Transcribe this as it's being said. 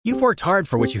You've worked hard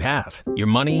for what you have. Your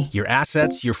money, your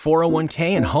assets, your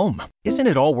 401k, and home. Isn't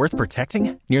it all worth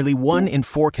protecting? Nearly 1 in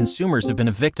 4 consumers have been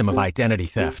a victim of identity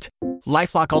theft.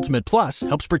 LifeLock Ultimate Plus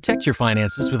helps protect your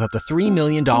finances with up to $3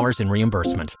 million in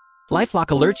reimbursement. LifeLock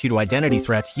alerts you to identity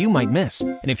threats you might miss.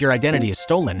 And if your identity is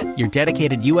stolen, your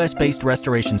dedicated U.S.-based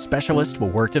restoration specialist will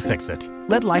work to fix it.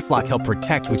 Let LifeLock help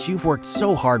protect what you've worked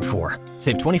so hard for.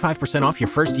 Save 25% off your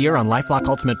first year on LifeLock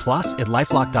Ultimate Plus at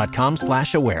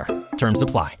LifeLock.com/aware. Terms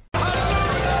apply.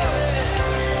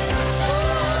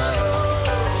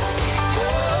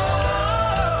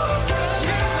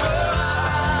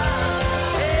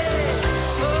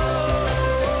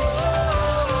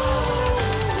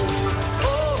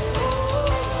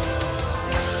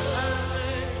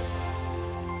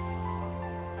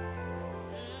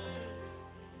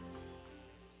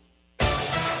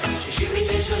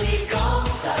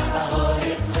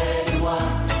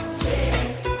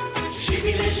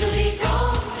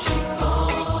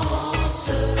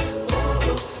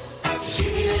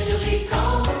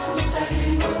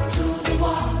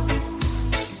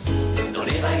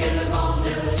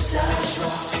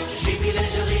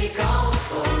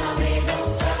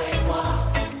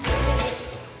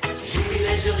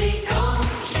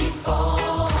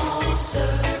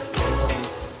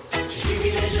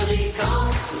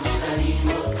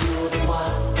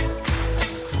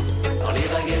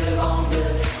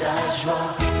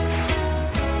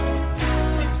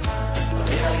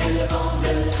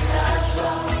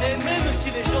 Et même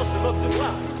si les gens se moquent de moi,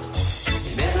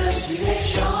 et même si les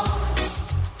gens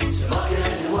se moquent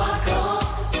de moi quand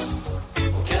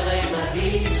mon cœur et ma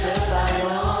vie se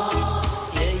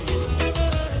balancent,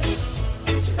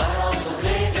 se balancent au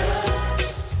gré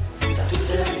de sa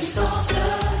toute puissance.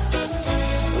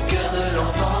 Au cœur de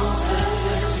l'enfance,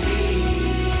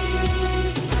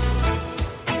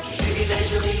 je jubile et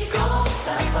je ris quand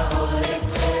sa parole est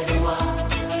près de moi.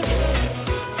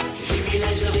 Je jubile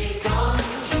et je ris quand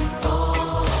j'y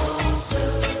pense.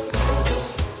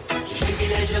 Je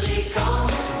jubile et je ris quand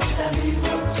tout s'allume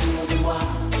autour de moi.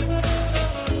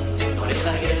 Dans les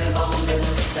vagues et le vent de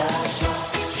sa joie.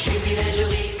 Je jubile et je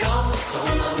ris quand son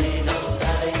armée danse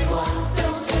avec moi.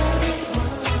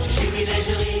 Je jubile et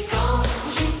je ris quand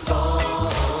j'y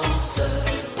pense.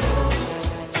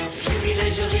 Je jubile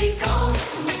et je ris quand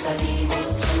tout s'anime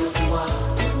autour de moi.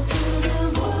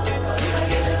 Dans les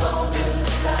vagues et le vent de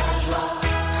sa joie.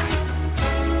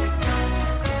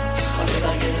 Dans les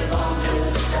vagues et le vent de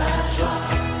sa joie.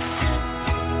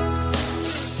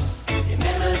 Et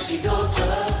même si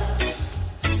d'autres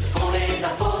se font les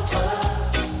apôtres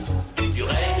du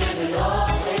règne de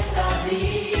l'ordre établi,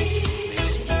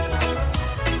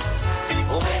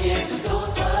 mon règne est tout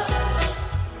autre.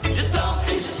 Je danse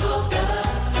et je saute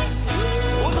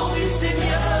au nom du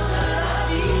Seigneur de la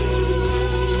vie.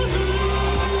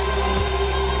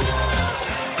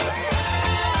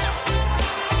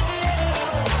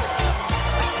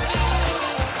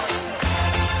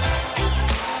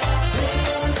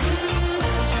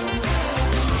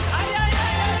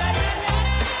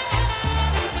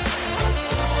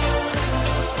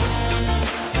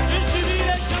 Je jubile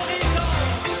et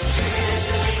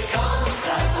je ris quand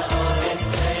sa parole est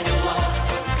près de moi.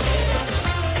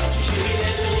 Je jubile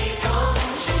et je ris quand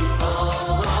j'y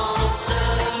pense.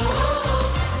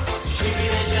 Je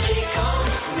jubile et je ris quand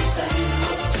tout s'allume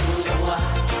autour de moi.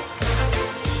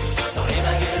 Dans les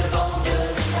vagues et le vent de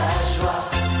sa joie.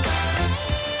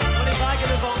 Dans les vagues et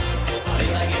le vent. Dans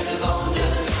les vagues et le vent de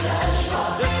sa joie.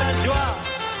 De sa joie.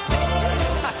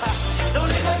 Dans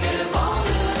les vagues et le vent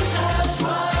de sa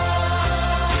joie.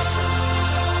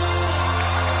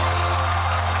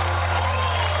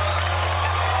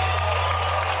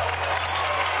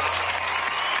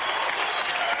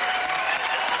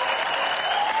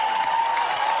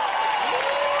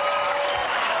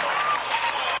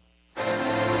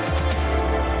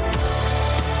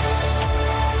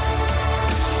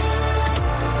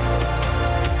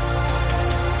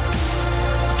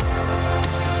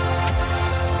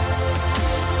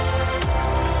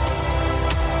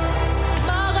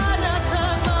 Maranatha,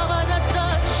 Maranatha,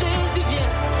 Jésus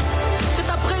vient. Que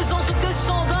ta présence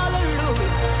descende,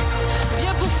 alléluia.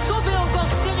 Viens pour sauver encore,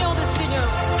 Seigneur des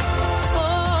Seigneurs.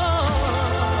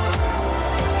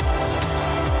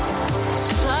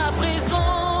 Sa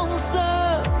présence,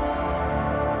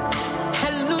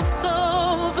 elle nous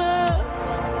sauve,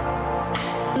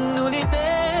 nous libère.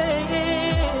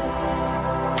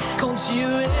 Quand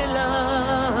Dieu est là,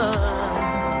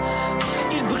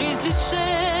 il brise les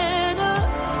chaînes,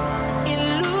 il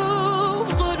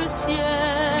ouvre le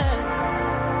ciel,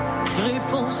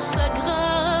 répand sa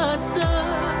grâce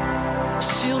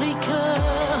sur les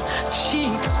cœurs qui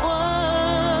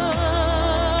croient.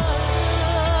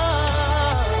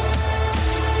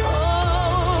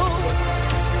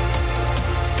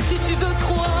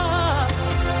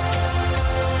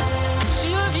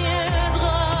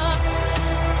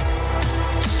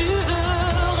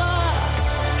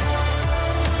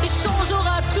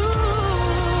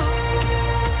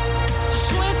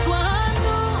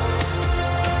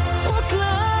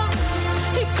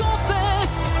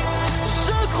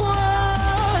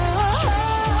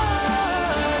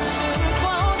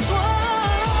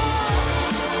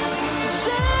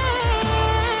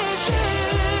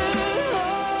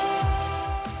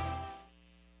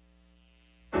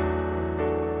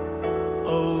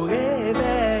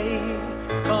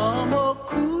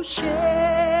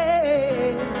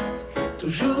 coucher.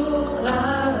 Toujours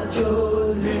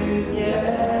Radio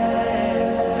Lumière.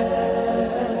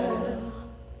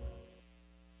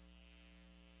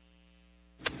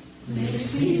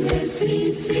 Merci,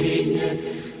 merci Seigneur,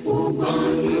 pour bon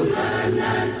nous la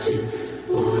nature,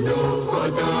 pour nous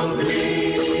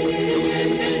contempler.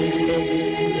 Merci,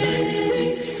 merci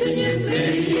Seigneur,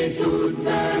 merci toute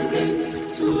bague,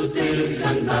 sous tes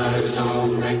saintes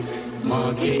jambes,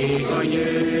 manquer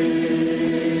rien.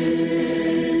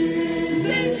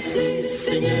 Merci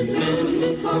Seigneur,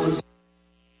 merci France.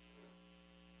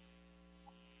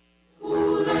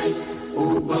 Courage,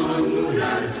 pour bon nous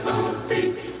la santé,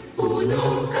 pour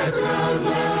nos cadrages.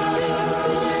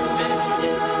 Merci,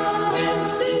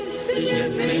 merci Seigneur,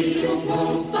 merci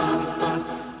mon papa,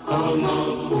 comment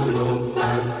pour nos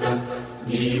papas,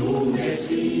 dire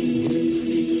merci,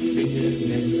 merci Seigneur,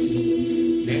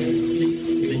 merci, merci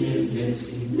Seigneur,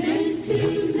 merci, merci,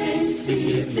 merci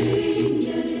Seigneur,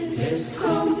 merci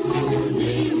Seigneur,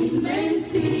 merci,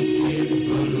 merci,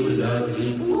 pour nous la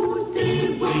vie, pour tes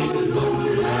bons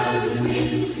la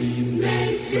merci,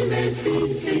 merci, merci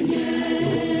Seigneur,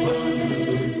 pour bon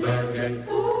tout bagaille,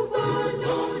 pour bon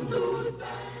tout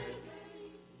bagaille.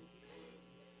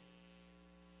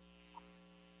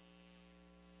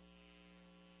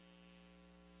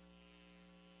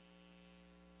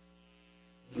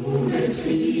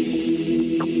 Merci,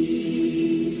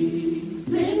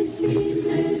 merci,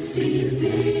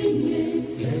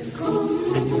 merci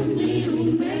Seigneur, merci,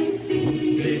 merci,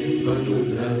 pour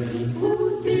la vie,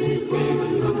 pour tes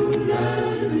bons la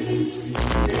merci,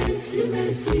 merci,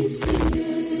 merci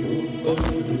Seigneur, pour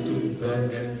bon tout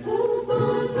bagaille, pour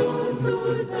bon tout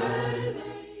bagaille.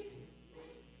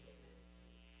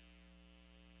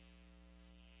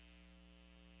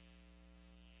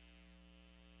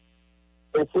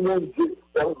 Et Seigneur Dieu,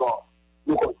 seulement,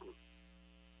 nous comptons.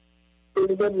 C'est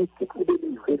lui-même qui peut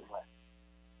délivrer.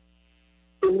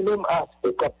 C'est lui-même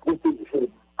aspect qui a protégé,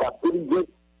 qui a délivré.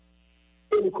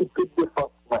 C'est lui qui peut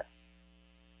défendre.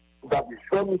 Nous n'avons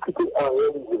jamais quitté un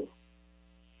réel.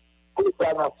 C'est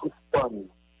ça n'a suspendu.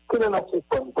 Que nous avons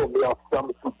suspendu tomber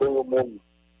ensemble tout le monde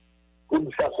pour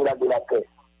nous chercher la de la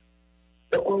terre.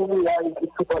 C'est pour nous qui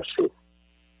tout penché.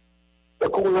 C'est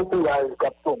pour nous qui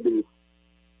a tombé.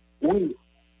 Oui.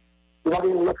 Nous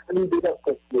avons l'exprimé de la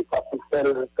tête, parce que faire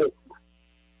le tête,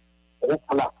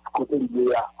 replace côté de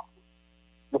l'IA.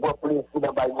 Nous avons pris ici dans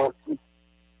le baillement aussi.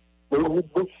 Nous avons mis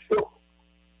de chaud.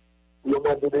 Nous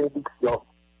avons de bénédiction.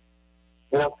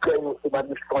 Nous avons créé aussi ma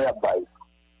mission à bail.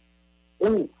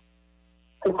 Oui,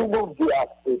 c'est tout mon Dieu a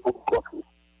fait pour nous construire.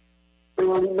 C'est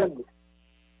lui-même.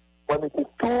 On était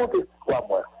tout espoir,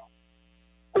 moi.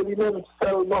 C'est lui-même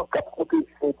seulement qui a protégé,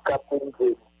 qui a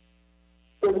protégé.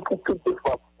 C'est lui qui peut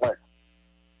défendre, moi.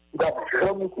 Il n'a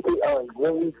jamais quitté un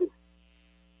rien rivé.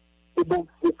 C'est bon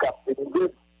Dieu qui a fait nous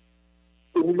deux.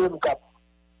 C'est lui-même qui a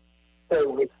fait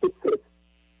respecter.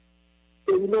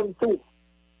 C'est lui-même tout.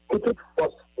 Que toute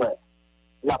force, moi,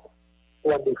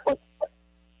 la défense, moi.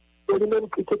 C'est lui-même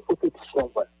qui toute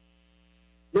protection, moi.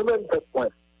 Nous-mêmes, moi,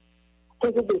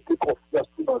 toujours de confiance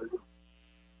dans lui.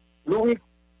 Louis,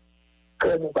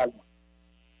 que nous valons.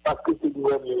 Parce que c'est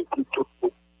lui-même qui tout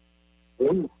fait.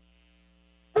 Oui,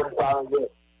 on parle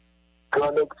quand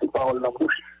on est par la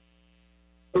bouche.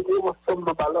 Et puis on somme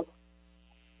dans le ballon,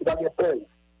 il va bien peur. Et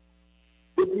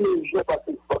puis j'ai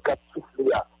passé pour 4 souffles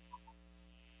là.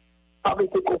 Pas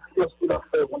mettre confiance dans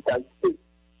l'affaire mentalité.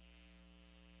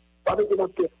 Pas mettre dans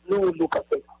tête nous, nous, qui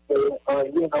fait un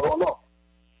lien dans l'or.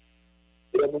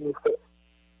 Et on nous fait.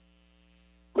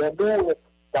 Mais nous,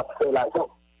 on a fait l'argent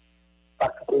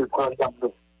parce qu'il prend l'argent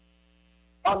nous.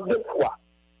 En 2 fois.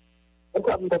 On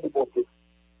a mis dans des bontés.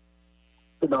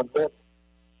 C'est dans le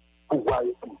pouvoir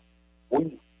et tout.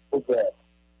 Oui, ouvert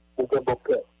bon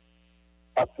cœur.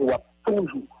 Parce qu'il y a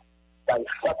toujours, dans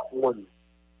chaque monde,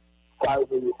 ça a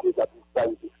été fait, ça a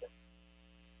été fait.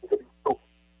 C'est tout.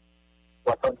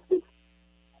 On attend de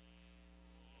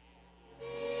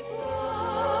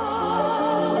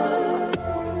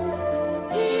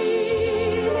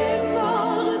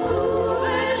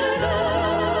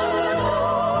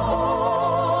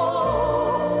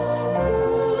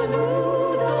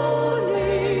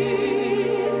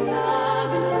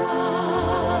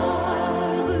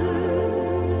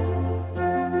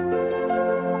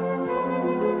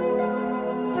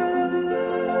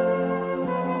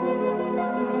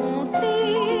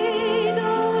Montez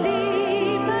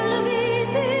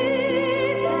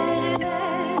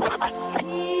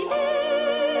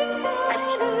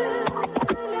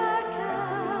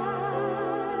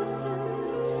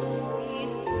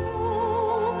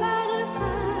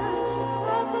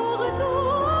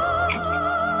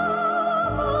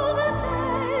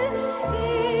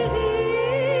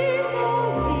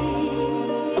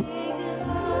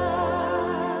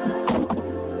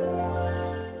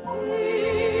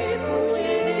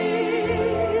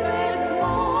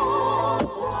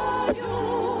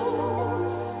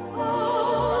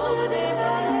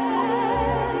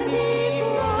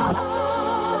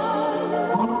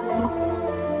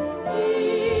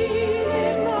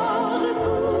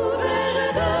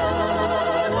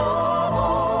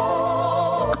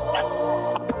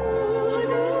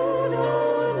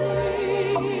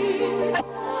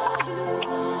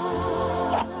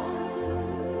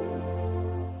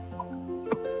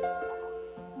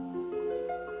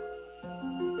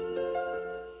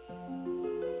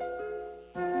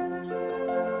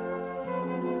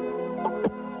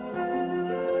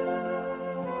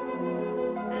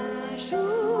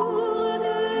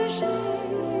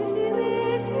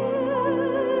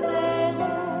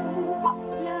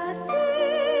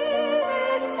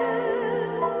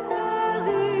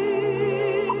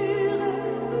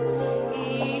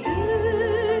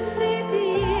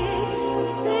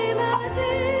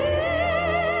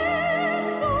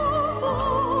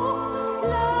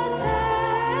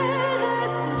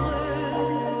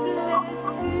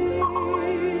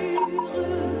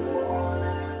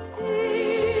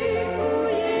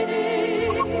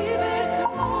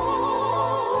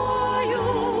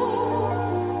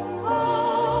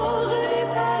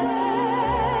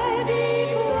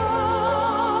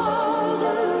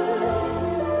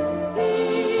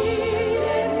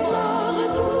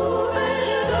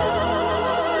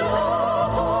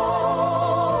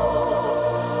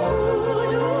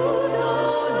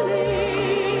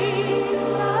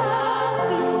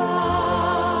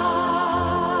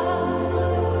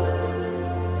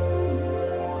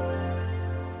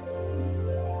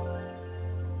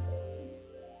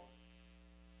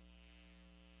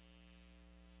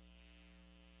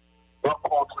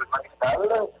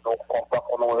Donc,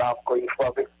 on l'a encore une fois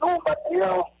avec nous.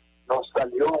 Maintenant, nous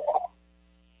saluons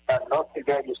maintenant c'est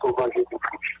bien jusqu'au manger de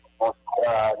Christ.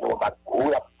 Nous avons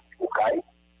la boucaille.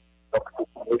 Donc, pour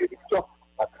une bénédiction,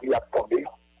 la pluie a tombé.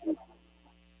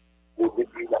 Au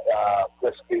début,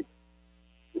 presque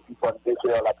depuis 22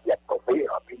 heures, la pluie a tombé,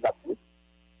 en plus la pluie.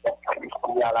 Donc, Christ,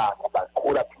 il y a là, on a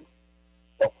trop la pluie.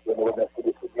 Donc, je me remercie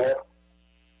le Seigneur.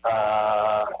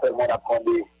 Seulement, on a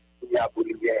demandé qu'il y a pour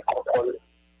lui un contrôle.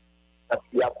 La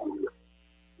pluie a pour lui.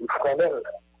 Il freine,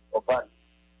 on va.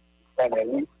 Il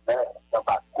freine, lui, mais on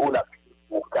va trop la pluie.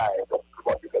 Donc,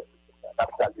 on a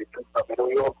salué tout dans le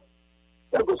milieu.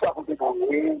 Quel que soit côté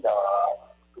donné, dans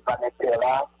la planète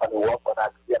là, en Europe, on a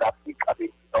dit en Afrique,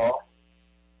 avec le Nord,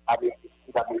 avec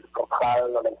l'Amérique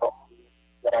centrale, dans les Antilles,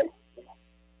 dans Haïti,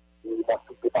 et dans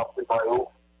tous les départements,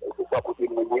 que ce soit côté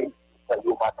donné, c'est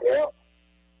le matin,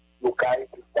 local,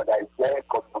 c'est haïtien,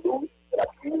 comme nous, la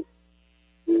pluie,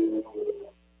 et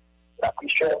la pluie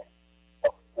chère,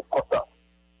 donc c'est content.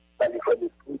 Dans les fois de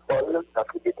pluie folle, dans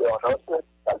l'Afrique était en note,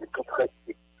 dans les tout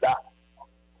restés là,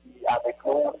 qui avec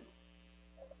nous,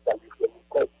 dans les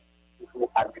fois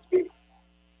toujours habité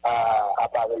à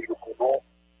Paris, je connais,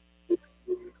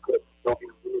 depuis que nous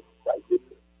vivons,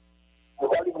 nous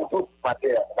allons tous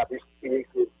matin, la vérité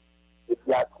que il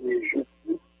y a ce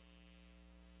jeudi,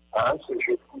 ce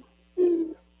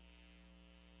jeudi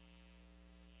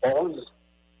 11,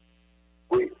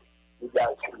 oui, il y a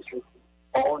ce jeudi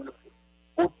 11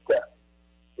 août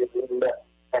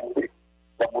 2022.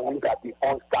 Donc, on a dit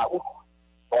 11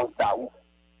 août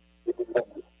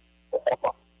 2022.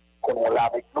 Comme on l'a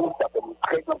avec nous, ça fait un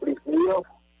très grand plaisir.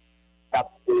 Ça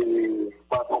fait,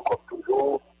 comme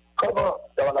toujours, comment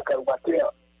dans la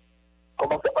calmateur,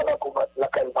 comment ça va la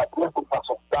calmateur, pour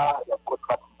façon ça, la rencontre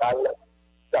matinale,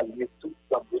 saluer tous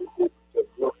les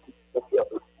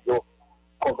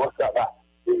comment ça va,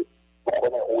 et pour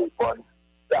qu'on répond,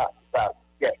 ça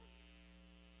bien.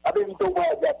 Avec nous, on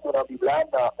va dire dans la Bible,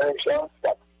 dans 1 Jean,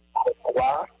 chapitre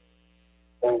 3,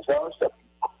 1 Jean,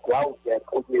 chapitre 3, ou bien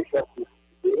premier chapitre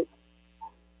 2,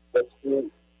 parce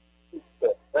que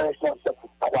 1 Jean,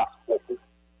 chapitre 3,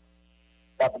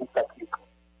 la Bible sacrée.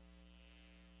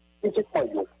 Petit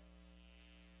moyen,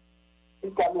 si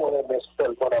nous remet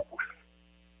seulement la bouche,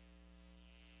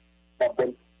 la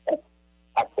belle coupe,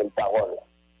 la belle parole,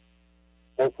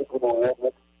 mais c'est pour nous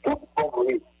remettre tout bon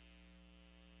bruit.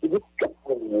 Il dit tout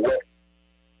pour nous,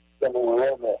 que nous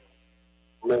remet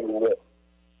le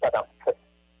ça n'a fait.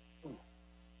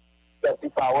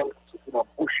 Cette parole, c'est une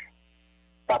bouche,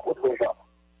 pas pour les gens,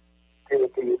 que les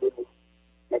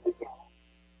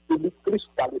dit Christ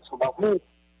parlait souvent nous,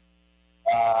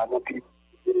 donc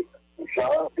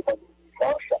Jean,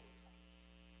 Jean, chapitre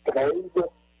 13,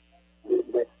 le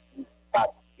 10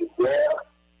 de guerre,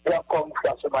 et encore une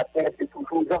fois ce matin, c'est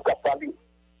toujours Jean qui a parlé.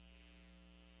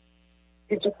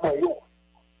 Petit moyen,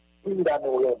 il a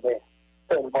nous remet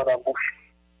seulement dans la bouche.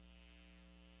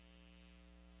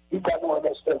 Il a nous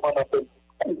remet seulement dans le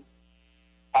discours,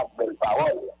 avec belle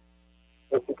parole,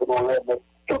 et c'est que nous remet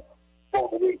tout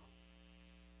pour lui.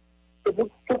 Et pour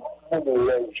tout le monde,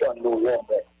 les gens nous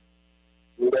remet.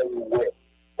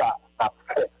 Ça a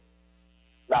fait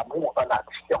l'amour en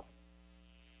action.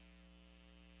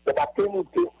 La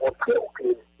maternité montre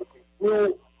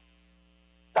que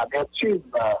la vertu,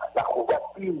 la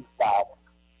convoitise, la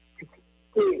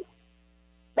stupidité,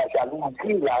 la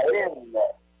jalousie, la haine,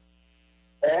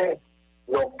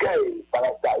 l'orgueil,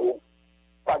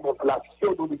 la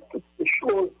manipulation de toutes ces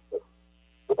choses,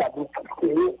 c'est-à-dire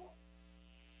que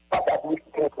pas d'avoir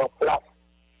mettre en place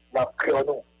dans le cœur,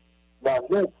 dans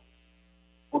nous,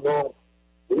 pour nous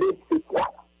laisser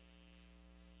place.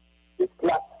 Des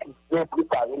places qui sont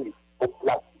préparées aux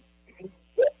places vides,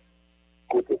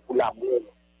 côté pour l'amour,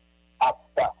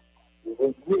 apte,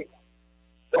 relié.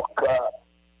 Donc,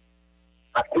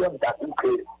 à terme, d'avoir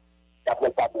que,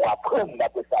 d'après ça, nous apprendre,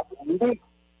 d'après ça, nous lire,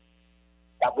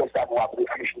 d'après ça, nous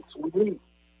réfléchir sur lui.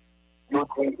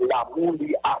 L'amour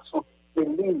lui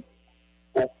associe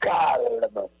au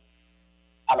calme,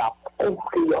 à la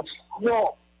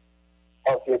compréhension.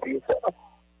 En fait,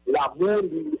 l'amour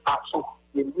lui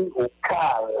associe au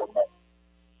calme,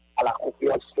 à la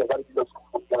compréhension.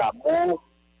 De l'amour,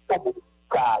 comme le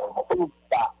calme, comme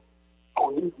ça,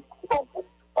 qu'on dit,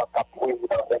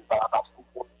 dans la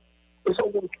et ça, on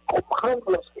comprendre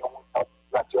lorsqu'on est en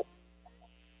situation.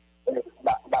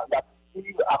 La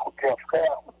fille a côté un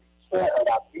frère, un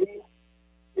ami,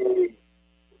 et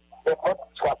n'importe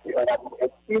soit un ami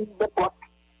intime, n'importe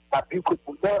la vie que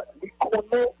vous avez, il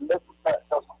connaît les mots dans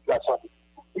cette situation.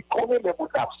 Il connaît les mots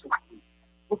à souffrir.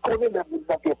 Il connaît les mots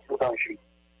à danger.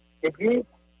 Et puis,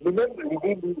 lui-même,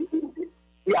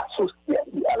 il associe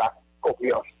à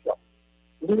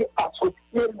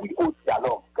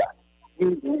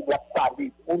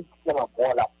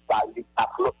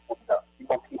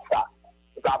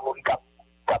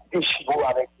déchiré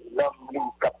avec l'homme,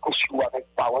 qui a déchiré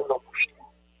avec parole dans la bouche,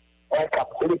 qui a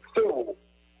blessé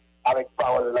avec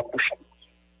parole dans la bouche.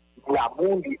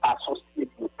 L'amour est associé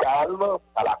au calme,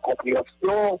 à la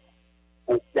compréhension,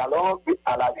 au dialogue,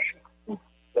 à la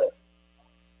justice,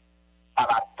 à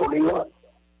la tolérance.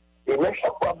 Et là,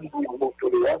 chaque fois que nous avons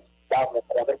tolérance, là, on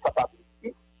connaît sa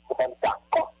capacité, on est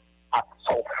d'accord avec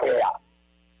son frère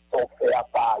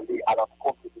parler à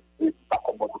l'encontre de Dieu, pas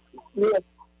comme on dit.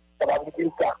 Ça va vous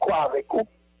dire d'accord avec vous,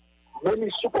 mais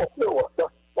les supporter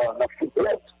dans la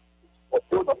faiblesse,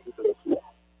 dans la faiblesse.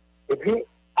 Et puis,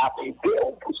 arriver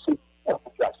pour cette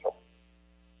situation.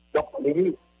 Donc,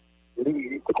 les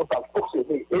comme ça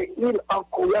fonctionner. Et il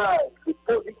encourage le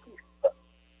positif,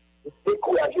 il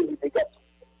décourage le négatif,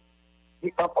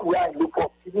 il encourage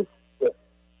l'opportuniste,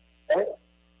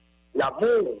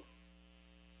 l'amour,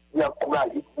 il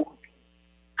encourage les groupes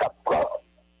capable.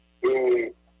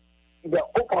 Et il y a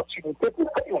opportunité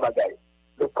pour faire une bagaille.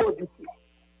 Le positif,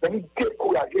 il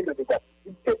décourage le négatif,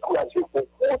 il décourage le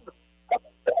monde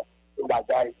capable. Une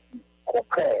bagaille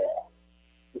contraire.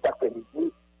 Cet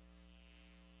après-midi,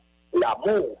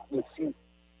 l'amour ici,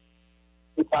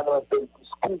 c'est pas dans un bel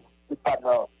discours, c'est pas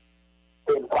dans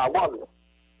une parole,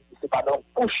 c'est pas dans une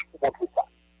bouche pour montrer ça.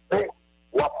 Mais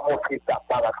on va montrer ça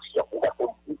par l'action. On va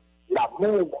dire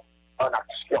l'amour en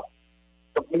action.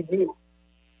 Donc il dit,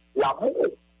 l'amour,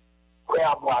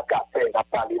 frère moi à café, on a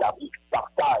parlé l'amour qui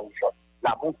partage,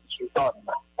 l'amour qui se donne.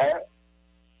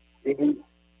 Il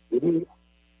dit,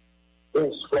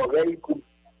 des oreilles pour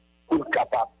le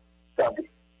capable d'entendre.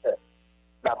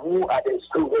 L'amour a des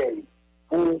oreilles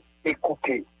pour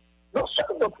écouter. Non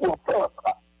seulement pour entendre,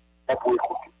 mais pour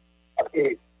écouter. Parce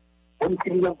que, on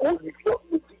utilise une grosse différence,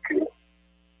 on dit que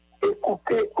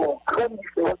écouter a une grande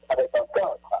différence avec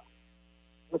entendre.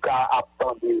 Nous, quand on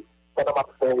attend, pendant ma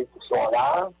faire une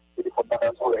là, et des fois dans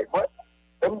les oreilles, moi,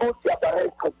 même si apparaît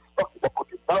comme ça, qui va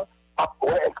côté de temps,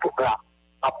 après, est-ce que là,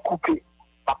 à couper,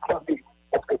 à prendre,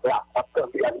 est-ce que là, à prendre,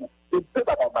 et deux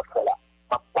bagages ma faire là,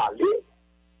 à parler,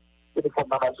 et des fois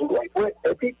dans les oreilles,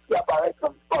 et puis qui apparaît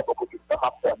comme ça, beaucoup de temps,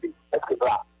 à prendre, est-ce que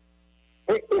là,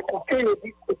 et écouter, il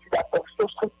dit que tu as attention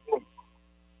soutenue.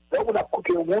 Là, on a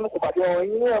écouté au monde, on va dire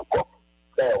rien encore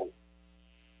faire.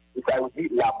 Et ça veut dire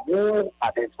l'amour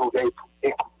a des oreilles pour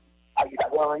écouter. Il n'y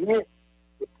a rien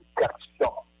de toute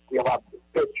action qui va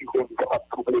perturber, qui va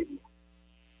troubler.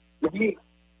 Il dit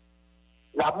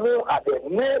l'amour a des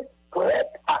mains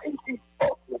prêtes à aider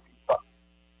le vivant.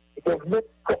 Et des mains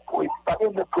prêtes pour aider, pas des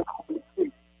mains prêtes pour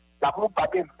blesser. L'amour pas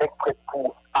des mains prêtes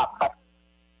pour abattre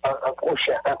un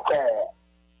prochain, un frère.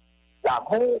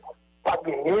 L'amour pas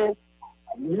gagné,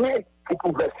 mais qui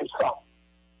pouvait se sentir.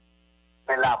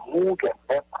 Mais l'amour est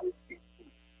même pour aider.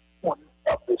 On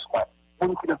a besoin. On a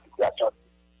une situation.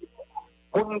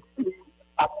 On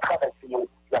a traversé une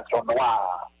situation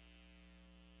noire.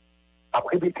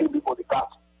 Après des crimes au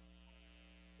départ.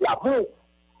 L'amour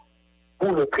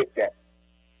pour le chrétien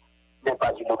n'est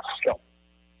pas une option.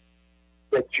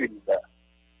 C'est une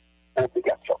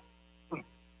obligation.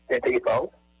 C'est intéressant.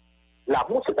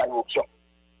 L'amour, c'est une option.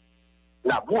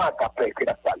 L'amour a tapé que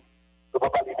la salle. Je ne peux pas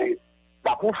parler de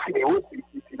l'amour finéo,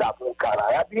 c'est l'amour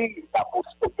carayadi, l'amour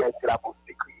stocké, c'est l'amour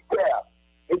sécuritaire.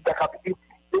 Et la capacité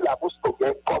de l'amour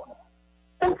stocké comme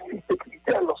aussi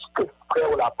sécuritaire lorsque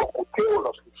frère l'a beaucoup côté,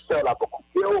 lorsque soeur l'a beaucoup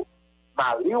côté,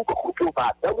 mari ou beaucoup côté,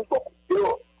 madame ou beaucoup côté,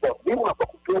 famille ou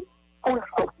beaucoup côté, pour le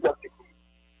sortir de la sécurité.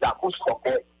 L'amour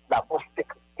stocké, l'amour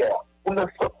sécuritaire, pour le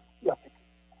sortir de la sécurité.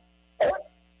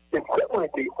 C'est vraiment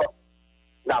intéressant.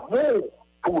 L'amour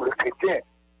pour le chrétien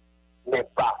n'est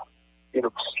pas une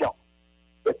option,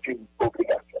 c'est une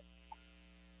obligation.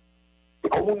 Et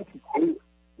comme on dit,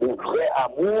 le vrai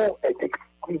amour est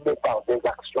exprimé par des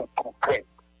actions concrètes.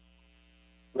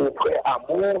 Le vrai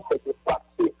amour, c'est de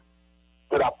passer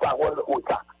de la parole aux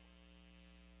actes.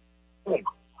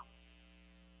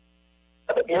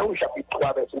 C'est bien au chapitre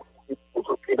 3, verset 6,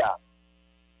 aujourd'hui là.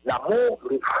 L'amour,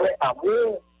 le vrai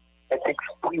amour, est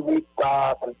exprimé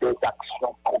par des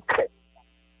actions concrètes.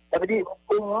 Ça veut dire,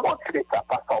 on montre ça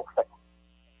par ça en fait.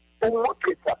 On montre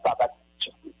ça par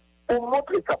attitude. On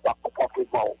montre ça par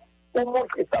comportement. On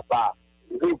montre ça par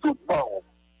raisonnement.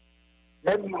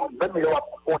 Même là,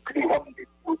 on montre l'homme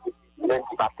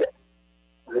lundi matin.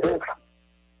 Le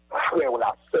frère ou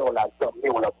la soeur, la journée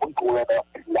ou la bonne gouverneur,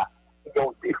 là, ils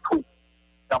ont des fruits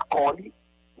dans le corps, ils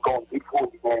ont des fruits,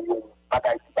 ils ont des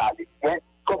bagages qui va aller bien,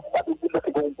 comme ça, ils ont un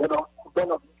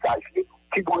bon message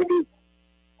qui doit aller.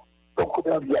 Donc,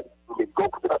 on a bien dit,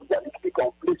 donc, on a bien dit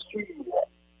qu'on blessure.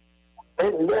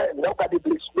 Et là, on a des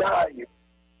blessures,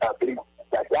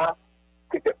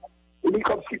 il est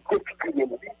comme si c'était figuré,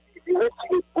 il est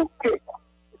retiré pour que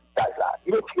là.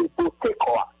 Il est fait beauté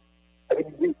quoi.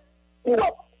 Il dit, il va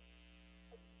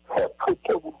faire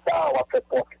traiter vous ça, on va faire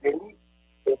profil,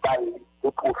 et bien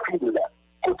le profil là.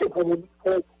 Côté pour nous,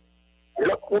 le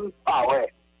monde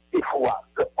power, des fois,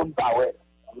 le monde power,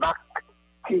 marque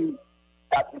qui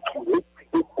a décliné, puis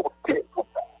de côté pour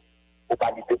ça. Pour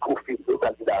pas dire de profil, de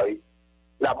candidat.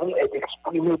 L'amour est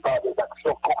exprimé par des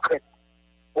actions concrètes.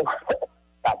 On fait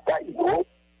la taille,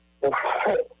 on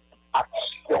fait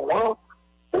action,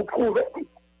 on prouve,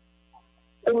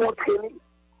 on montre,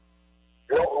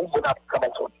 on a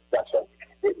commencé une situation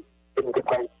difficile. Et nous avons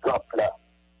par exemple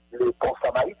le bon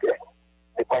samaritain.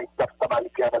 C'est pas un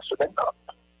samaritain dans ce moment.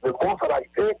 Le bon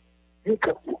samaritain dit que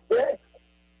c'est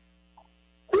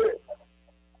deux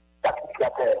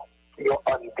sacrificateurs qui ont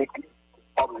en église,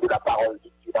 homme de la parole de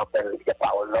Dieu, dans la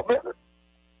parole même.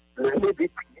 Le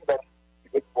lévite lui-même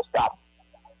est responsable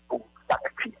pour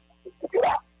sacrifier, etc.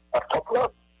 En ce plan,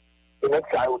 et même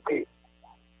ça a été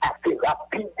assez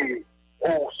rapide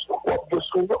au secours de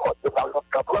son nom, de par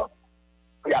notre plan.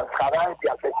 Puis il y a le travail, puis il y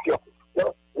a le fait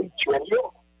rituel.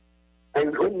 Et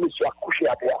le jeune monsieur a couché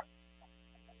à terre.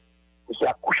 Monsieur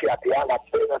a couché à terre, la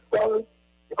terre dans le sol,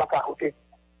 il n'est pas à côté.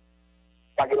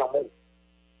 Pas de l'amour.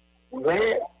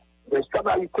 Mais le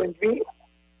samaritain de vie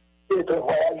est un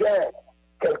voyageur,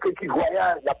 quelqu'un qui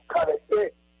voyage, il a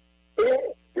traversé,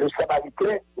 et le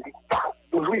samaritain n'est pas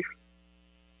de juif.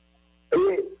 Et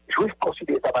les juifs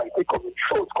considèrent le samaritain comme une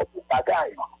chose, comme une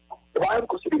bagaille. Ils vont même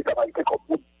considérer le samaritain comme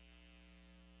une.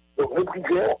 Donc,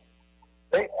 méprisons,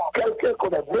 mais quelqu'un qu'on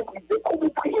a méprisé, qu'on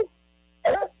méprise,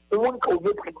 le monde qu'on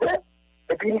méprisait,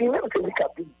 et puis lui-même, c'est lui qui a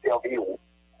pu servir.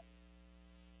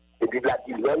 Et puis, il a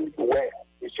dit, ouais,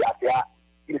 monsieur Atea,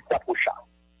 il s'approcha.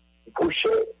 Il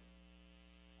couchait,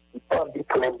 il pendit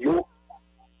plein d'eau,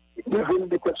 il devait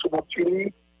mettre sur mon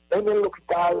tuile, même à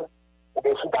l'hôpital, ou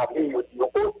bien sous d'avril, il dit,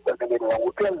 oh, il mène dans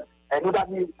l'hôtel, et nous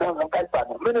avons dit, dans le pas,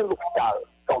 nous menons à l'hôpital,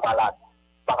 ils sont malades,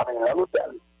 pas mener à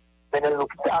l'hôtel, menons à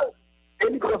l'hôpital, et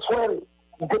il prend soin,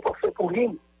 il dépose pour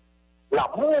lui.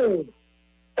 L'amour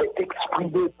est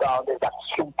exprimé par des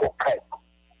actions concrètes.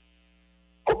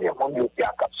 Combien de monde qui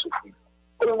a souffert?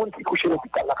 Combien de monde qui couche à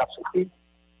l'hôpital a souffert?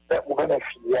 Ou même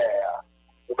infirmière,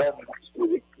 ou même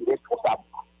responsable.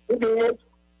 Ou bien,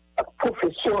 la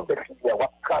profession d'infirmière, on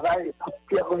travaille pour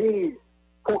servir,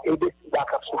 pour aider les gens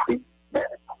qui souffrent. Mais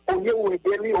au lieu où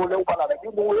aider lui, on ne parle avec lui,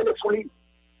 on est sous lui.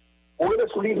 On est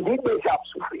sous lui, lui déjà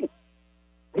souffert.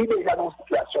 Lui déjà dans une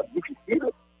situation difficile,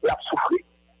 il a souffert.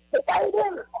 C'est pas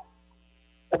aider.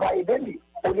 C'est pas aider lui.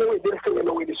 Au lieu d'aider, c'est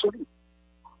le aider sous lui.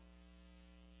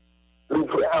 Le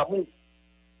vrai amour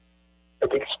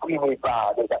est exprimé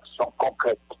par des actions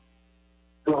concrètes.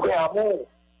 Le vrai amour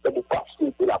est de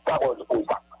passer de la parole aux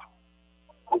actes.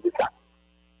 Aux actes.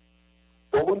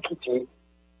 Pour vous quitter,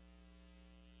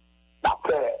 la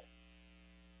peur,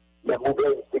 les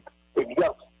mauvaises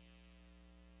expériences,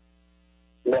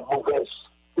 les mauvais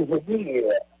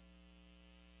souvenirs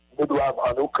ne doivent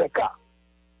en aucun cas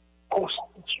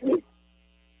constituer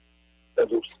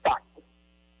des obstacles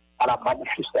à la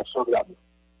manifestation de l'amour.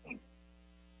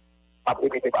 Après,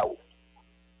 répétez pas où.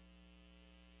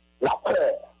 La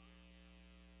peur,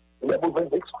 les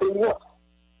mauvaises expériences,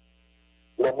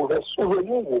 les mauvais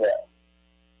souvenirs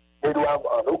ne doivent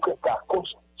en aucun cas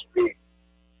constituer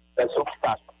des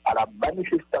obstacles à la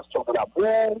manifestation de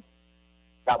l'amour,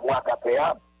 l'amour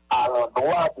agapéen, à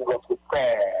l'endroit de votre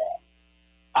frère,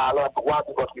 à l'endroit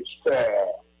de votre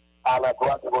soeur, à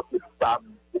l'endroit de votre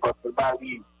femme, de votre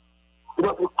mari, de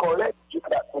votre collègue du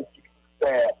travail,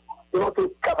 de votre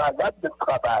camarade de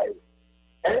travail,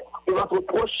 de votre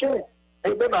prochain,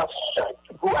 et même à ceux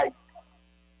qui vous haïssent.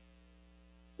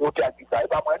 Vous avez dit ça, et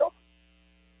pas moi non.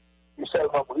 Je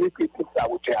seulement répéter ça,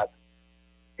 vous avez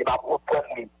dit. Et m'a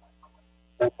proposé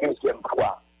pour deuxième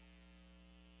fois.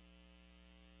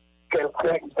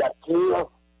 Quelqu'un qui attire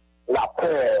la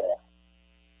peur,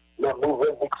 les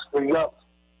mauvaises expériences,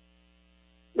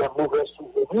 les mauvais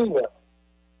souvenirs.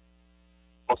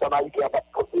 On s'en a dit qu'il n'y a pas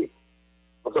de côté.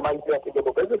 On s'en a dit qu'il y a des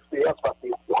mauvaises expériences parce que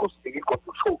c'est considéré comme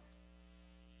quelque chose.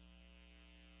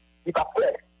 Il n'est pas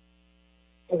fait.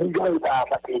 Il n'y a pas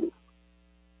attaqué.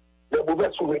 Les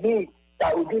mauvais souvenirs, ça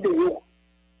a oublié de eux.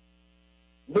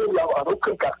 Mais il n'y a en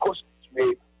aucun cas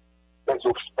constitué des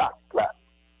obstacles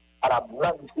à la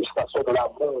manifestation de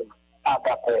l'amour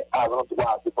à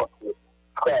l'endroit de votre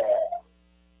frère,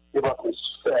 de votre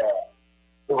soeur,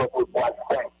 de votre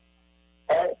voisin,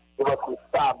 de votre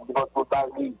femme, de votre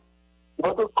mari, de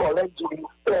votre collègue du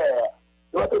ministère,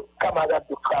 de votre camarade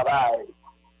de travail,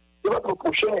 de votre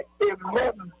prochain et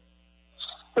même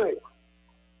ceux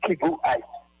qui vous haïssent.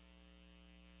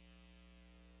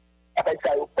 Avec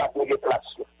ça, il n'y a pas de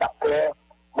réflexion. La peur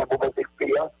les mauvaises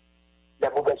expériences, les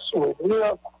mauvais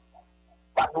souvenirs,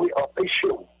 va nous empêcher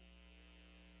de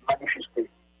manifester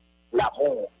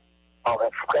l'amour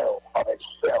envers frère, envers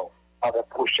soeur, envers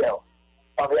prochain,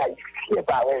 envers haïtien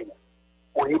pareil.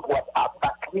 On les voit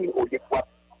abattre, on les voit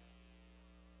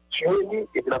tuer,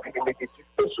 et puis on fait mettre du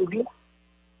feu sous lui.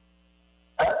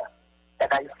 Un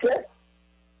haïtien,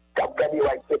 qui a gagné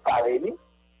haïtien pareil,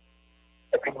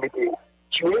 et puis il mettait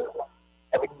tuer,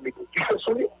 et puis il mettait du feu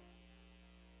sous lui.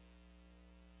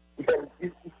 Il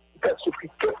fait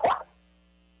souffrir deux fois.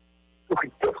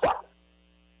 Souffrir deux fois.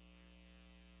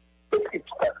 C'est triste.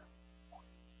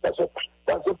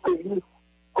 Dans un pays,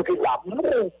 côté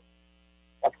l'amour,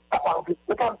 on ne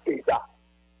pas faire ça.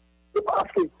 On ne pas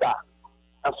faire ça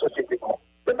dans la société.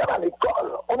 Même à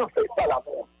l'école, on ne fait pas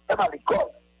l'amour. Même à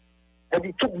l'école, il y a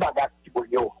dit tout le bagage qui est bon.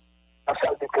 Dans la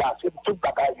salle de classe, il y a dit tout le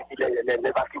bagage, les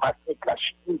mathématiques, la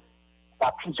chimie,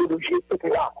 la physiologie, etc.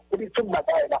 Il y a dit tout le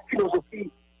bagage, la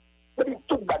philosophie. Il y a dit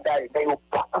tout le bagage, mais il n'y a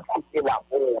pas enseigné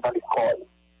l'amour dans l'école.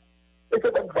 Et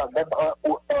c'est même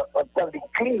dans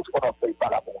l'église qu'on ne fait pas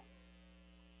l'amour.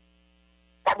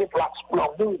 Il y a des places pour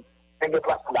l'amour, il y a des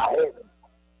places pour la haine,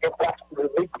 il y a des places pour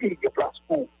le mépris, il y a des places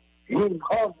pour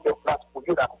l'ignorance, il y a des places pour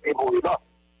l'égoïsme.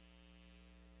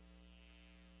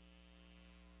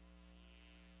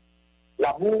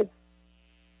 L'amour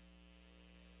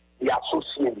est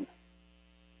associé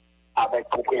avec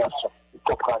compréhension. Il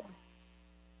comprend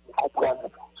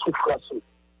souffrance,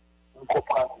 il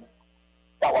comprend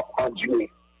ça va endurer.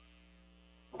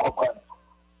 Il comprend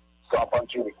ça va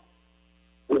endurer.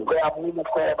 Le vrai amour, mon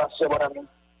frère, ma soeur, mon ami,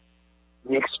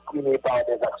 est exprimé par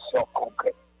des actions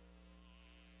concrètes.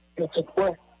 Petit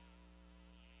point,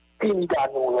 il va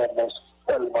nous remettre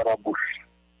seulement dans la bouche.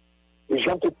 Les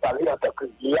gens te parlent en tant que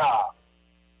vieillard,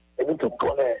 et nous tout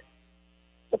connaissons,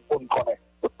 tout le monde connaît,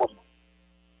 tout le monde.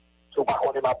 Si on ne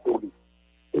connaît pas pour lui.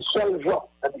 Les seuls gens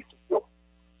dans la discussion,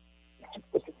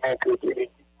 c'est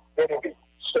que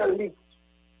seul lui,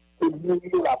 c'est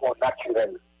lui l'amour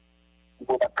naturel. Il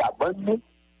faut pas bonne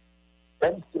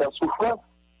même si la souffrance,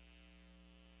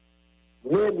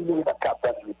 même lui n'a pas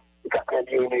bonne il n'a pas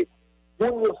bien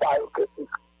nous ne savons que c'est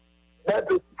même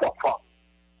petit enfant,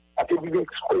 a fait une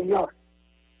expérience,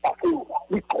 parce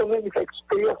qu'il connaît une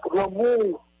expérience pour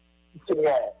l'amour du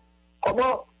Seigneur.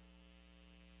 Comment,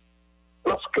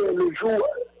 lorsque le jour,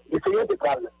 le Seigneur de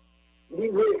Gal,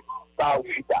 livré par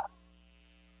Judas,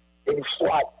 et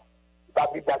l'histoire, la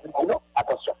Bible dit non,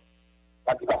 attention,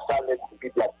 la Bible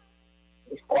dit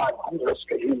l'histoire dit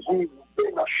lorsque Jésus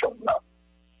est dans la chambre là,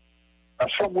 il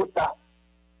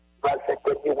va faire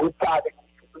des repas avec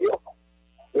les suppliants.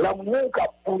 L'amour qui a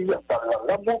bouilli dans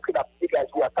l'amour qui a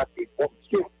dégagé à tâter, mon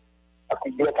Dieu, parce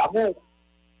qu'il y a l'amour.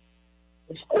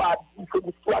 L'histoire dit, c'est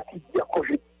l'histoire qui dit que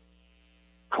je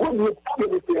premier pied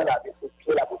de Pierre là,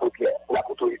 c'est l'apôtre Pierre,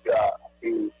 l'apôtre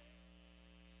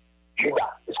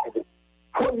Judas, excusez.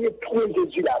 Premier pied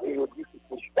Jésus là, il dit que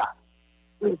c'est Judas.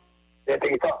 C'est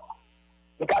intéressant.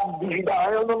 Il a dit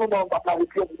Judas, non, on va parler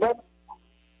Pierre lui-même.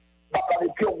 On va parler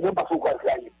Pierre lui-même parce qu'on va le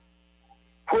faire.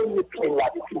 Premier pied là,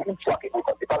 c'est une histoire qui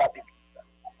n'est pas la Bible.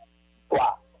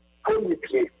 Premier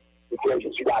pied de Pierre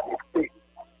Jésus là, c'est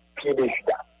pied de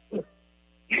Judas.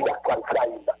 Judas va le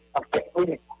trahir en quelques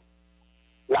minutes.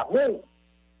 L'amour,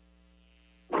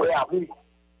 vrai amour,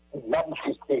 est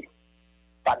manifesté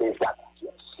par des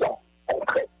actions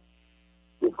concrètes.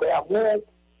 Le vrai amour,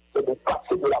 c'est de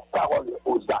passer de la parole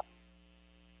aux actes.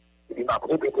 Il m'a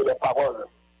répété les paroles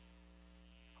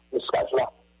de ce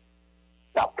cas-là.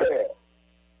 La peur,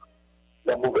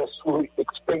 les mauvaises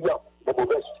expériences, les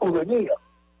mauvais souvenirs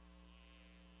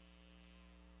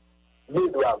ne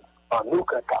doivent en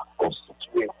aucun cas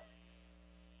constituer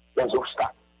des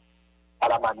obstacles à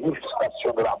la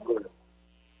manifestation de l'amour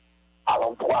à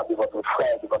l'endroit de votre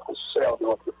frère, de votre soeur, de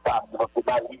votre femme, de votre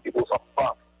mari, de vos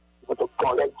enfants, de votre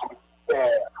collègue du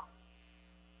ministère,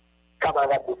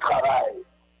 camarade de travail,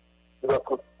 de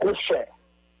votre prochain,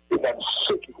 et même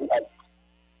ceux qui vous haïssent.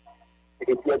 Et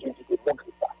les Dieu dit de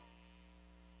montrer ça.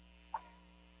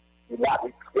 Il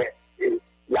arrive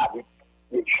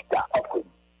Judas en premier.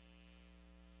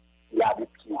 Il arrive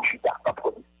Judas en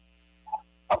premier.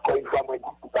 Encore une fois, moi,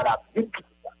 je dis dans la Bible,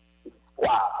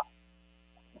 l'histoire.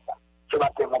 Ce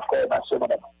matin, mon frère, ma soeur, mon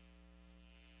ami,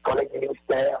 collègue du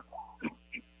ministère,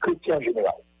 chrétien en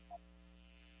général,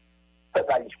 c'est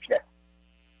pas fier.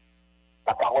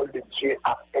 La parole de Dieu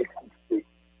a existé,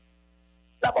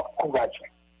 d'avoir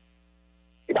courageux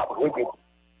et d'avoir révélé.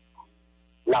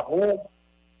 L'amour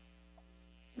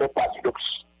n'est pas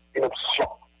une option,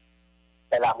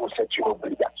 mais l'amour, c'est une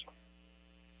obligation.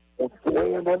 Vous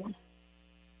trouvez un homme,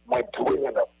 moi, trouver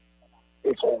un homme,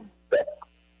 et son père.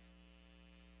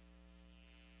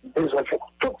 besoin de faire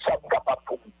tout ça capable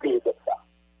pour payer de ça.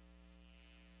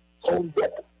 Son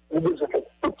dette, nous besoin de faire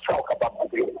tout ça capable pour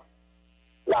payer.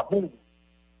 L'amour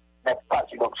n'est pas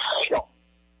une option,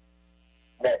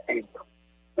 mais une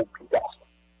obligation.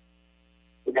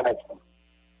 C'est bien dit,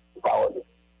 c'est parole.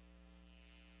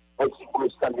 Merci pour le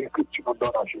salut que tu nous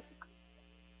donnes en Jésus-Christ.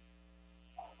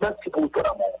 Merci pour ton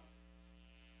amour.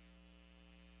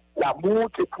 L'amour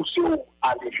te pousse à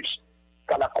aller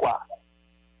jusqu'à la croix,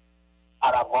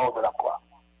 à la mort de la croix.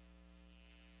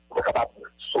 Vous êtes capable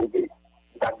de sauver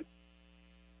l'ami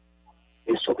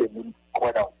et sauver nous,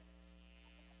 croyants.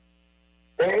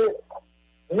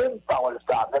 Et même parole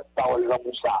ça, même parole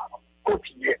l'amour ça,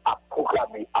 continuez à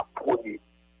proclamer, à prôner,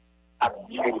 à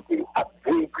divulguer, à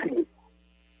véhiculer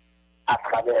à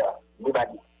travers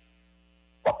l'humanité.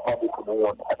 Ça prend beaucoup de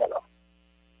monde à l'heure.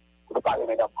 Pour nous parler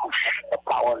dans la bouche, la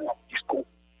parole, le discours,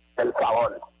 la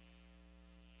parole.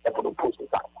 Et pour nous poser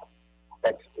ça.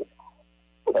 Merci.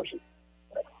 Merci.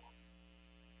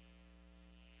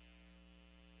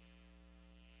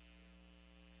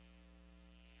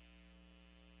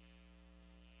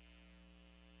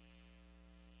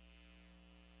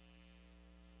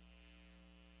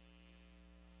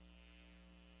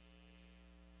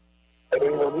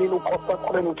 Nous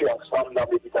concentrons ensemble dans la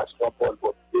méditation pour le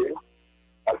bon Dieu.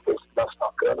 Elle fait silence dans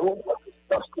le cœur, elle fait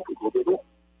silence tout autour de nous.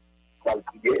 Elle va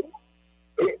prier.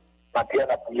 Et maintenant,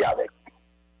 elle a prié avec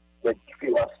les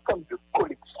différents systèmes de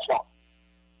collection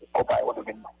de compagnons de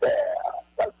ministère.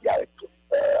 Elle a prié avec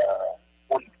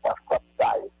Olivier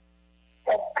Fastaille,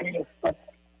 compris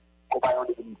compagnons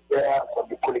de ministère, sont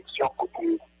des collections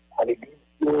côté à l'église,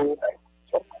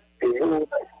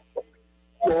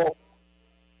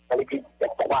 dans l'église, il y a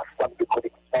 3 sommes de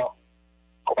collection.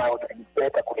 Compagnons de ministère,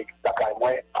 la collection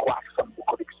d'Akaï, 3 sommes de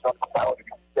collection, compagnons de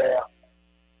ministère.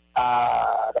 On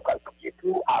a prié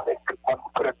tout avec un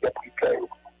creux de prière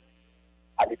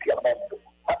à l'éternel.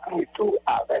 On a prié tout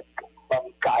avec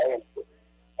un Kaël.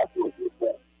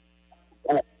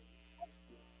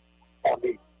 On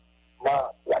est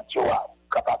dans la joie,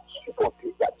 capable de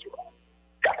supporter la joie.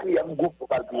 4e groupe, on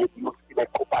va prier aussi les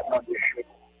compagnons de Dieu.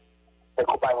 Les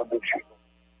compagnons de Dieu.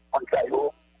 On a eu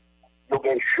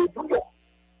un genou.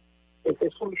 Et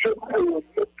c'est sous le genou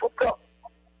tout le temps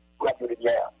pour la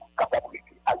lumière capable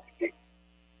d'allumer.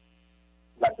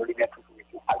 La lumière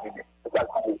toujours allumée. C'est la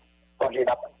prière. Donc j'ai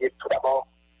prié tout d'abord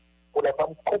pour les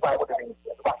mêmes compagnons de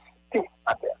ministère. On va citer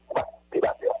la terre. On va citer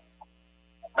la terre.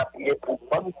 On a prié pour le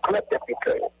même club de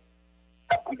prière.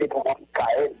 On a prié pour le même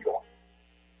Kaël.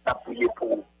 On a prié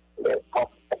pour les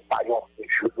compagnons de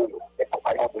genoux. Les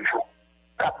compagnons de genoux.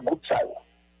 4 bouts de ça.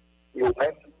 Et au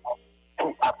même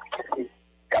tout appliqué,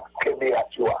 capté à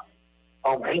toi,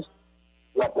 en vie,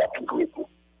 la toujours été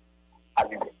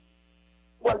allumée.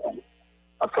 Voilà.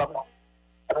 Ensemble,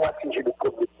 on va figer le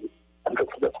premier pied. On va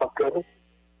figer notre cœur, on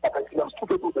va figer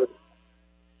tout autour de nous.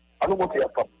 On nous monter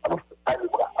ensemble, on nous fait le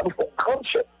bras, on nous fait une grande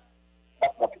chaîne.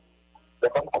 Les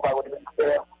femmes compagnons du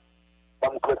ministère,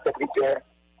 femmes secrétaires,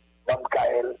 femmes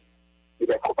KL, et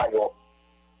les compagnons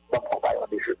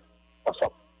des jeux.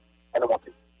 Ensemble, on nous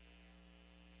monter.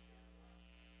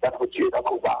 Notre Dieu dans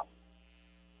nos bas,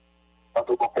 dans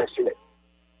nos Père céleste.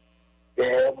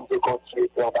 Et nous devons continuer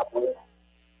faire d'amour,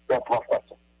 faire 3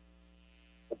 façons.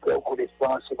 Nous faisons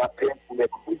reconnaissance ce matin pour les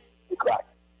bruits de grâce.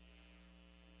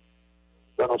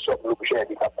 Dont nous sommes l'objet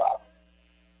du papa.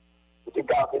 Nous te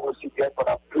gardons aussi bien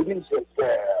pendant plus d'une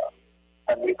heure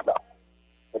en éclat.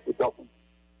 Nous te donnons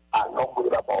à l'ombre de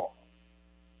la mort.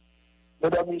 Nous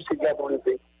donnons, Seigneur, nous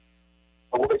lever.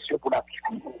 Nous remercions pour la vie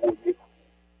que nous voyons.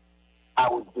 À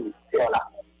vous faire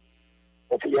là.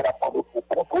 On fait la prendre pour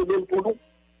contrôler pour nous,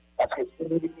 parce que si nous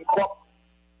nous disons,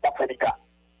 ça fait des cas.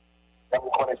 Là, vous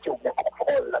connaissez ou bien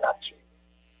contrôle la nature.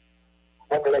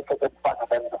 Même les certaines fois,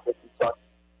 même dans cette zone,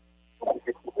 nous pouvons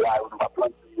découvrir, nous va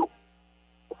planter l'eau.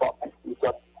 Nous faisons une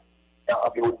zone dans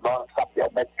l'environnement, ça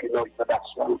permet que nos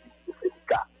inondations se fassent des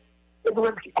cas. Et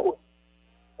nous-mêmes qui courons,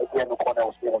 eh bien, nous connaissons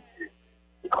aussi un Dieu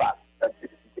qui grâce, un Dieu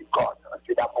de miséricorde, un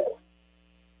Dieu d'amour.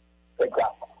 C'est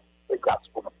grave. C'est grâce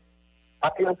pour nous.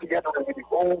 Maintenant, qui vient dans le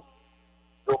milieu,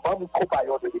 nos membres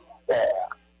compagnons de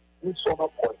ministère, nous sommes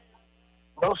nombreux.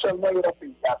 Non seulement il y a un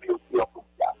pays, mais aussi un pays.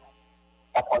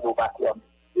 Après nos matières,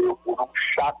 et pour nous,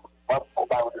 chaque membre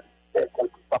compagnon de ministère, quel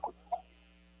que soit côté.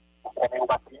 Nous prenons nos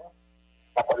matières,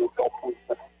 après nous sommes pour une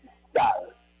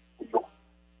spéciale.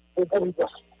 Nous pouvons une très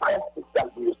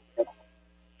spéciale de nous.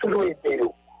 Toujours aider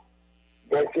nous.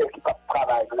 Bien sûr, qui pas de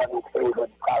travail, nous allons faire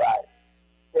aujourd'hui travail.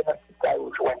 C'est un petit cas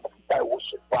où joindre, un petit cas où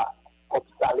recevoir, comme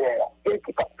salaire, et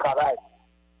qui pas de travail.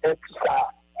 Et puis ça,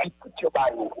 qui tout y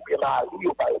va, ou bien là, ou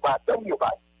madame, il y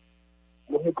a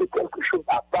quelque chose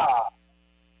à part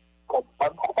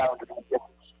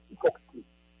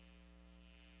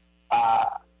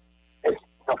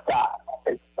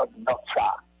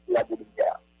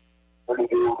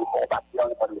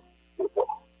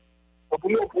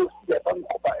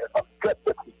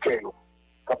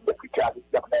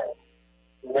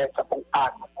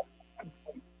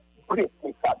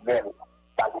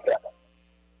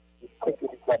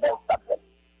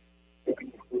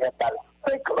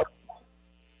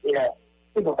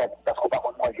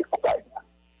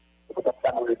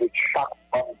chaque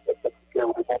membre de cette équipe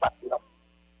de bon matin,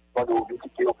 quand nous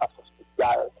visitons de façon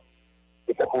spéciale,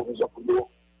 et faire provision pour nous,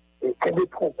 et que les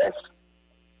promesses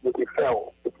nous faire,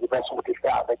 les promesses ont été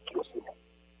faites avec qui aussi.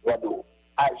 Nous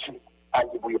agir,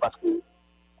 parce que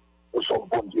nous sommes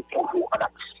bons Dieu toujours en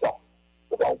action.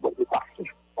 Nous sommes bons Dieu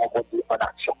passif, nous sommes bons Dieu en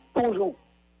action, toujours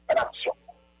en action.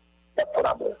 Notre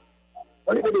amour.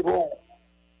 On est devant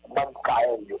même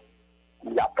Kael,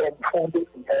 il a peine fondé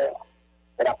hier,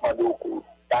 elle a demandé au cours,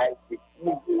 il a été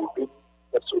nouveau,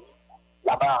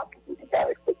 la marque qui est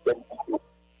avec cette vidéo,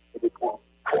 et de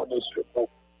fournir ce mot.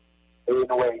 Et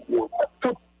nous, dans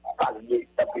tout palier,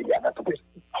 dans toute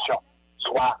institution,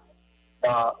 soit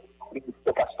dans le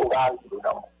ministère pastoral,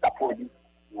 dans la police,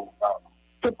 dans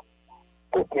tout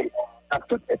côté, dans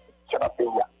toute institution dans le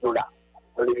pays, nous là,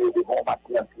 nous les devons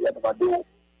bâtir, nous demandons,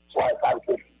 soit avec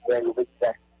les fidèles, les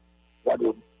médecins, soit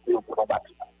nous devons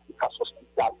bâtir de façon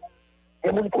spéciale.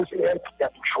 Et mon conseiller qui a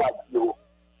tout choisi, nous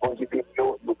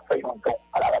faisons don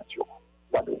à la radio,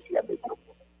 nous avons aussi un médium.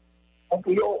 On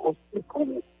peut aussi pour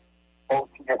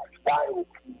qui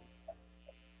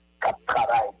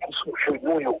travail, qui sont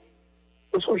genoux.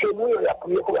 Ils sont genoux, il a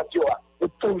prié pour la radio. Il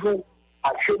est toujours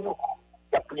à genoux,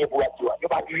 il a prié pour la radio. Il n'y a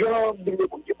pas de gens qui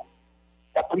pour Dieu.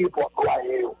 Il a prié pour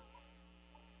croyer.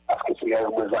 Parce que c'est un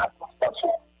besoin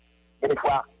d'attention. Et des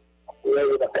fois, il y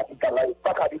a la capitale là, il n'y a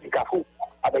pas qu'à dire du cafou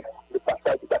avec le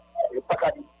passage du cafou. Il n'y a pas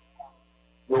qu'à dire.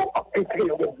 Ils ont empêtré,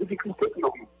 ils ont des difficultés pour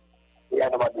nous. Il y a un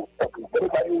moment de il n'y a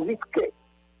pas de risque.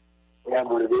 Il y a un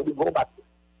moment de bon bateau.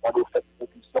 On doit faire une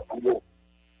position pour nous.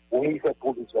 Oui, cette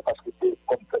position, parce que c'est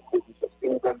comme cette position, c'est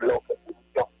une bonne blanc, cette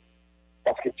position.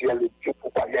 Parce que tu es le Dieu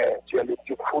pourvoyeur, tu es le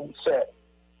Dieu fournisseur,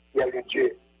 tu es le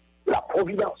Dieu de la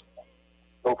providence.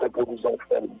 Donc, cette position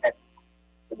fait le maître.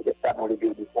 C'est ça dans les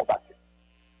lieux de combattre.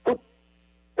 Toute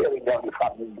périmètre de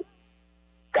famille,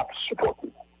 cap supporté,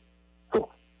 toute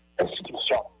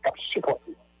institution, cap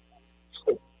supporté,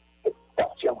 cette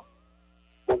station,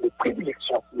 de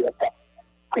prédilection qui est là.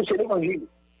 Prêcher l'évangile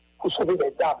pour sauver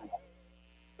des âmes,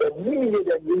 des milliers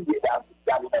d'âmes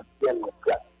dans le ciel,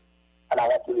 à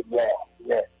la lumière,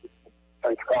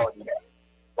 c'est extraordinaire.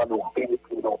 Quand nous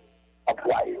bénissons nos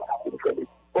employés, nous faisons des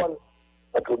bonnes,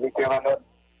 notre météorologue,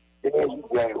 l'énergie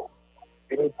de l'eau,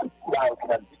 venez tout là, dans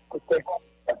la discothèque, dans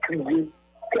la cuisine,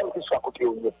 quel que soit côté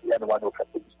où nous avons fait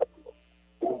des discothèques.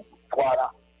 Nous,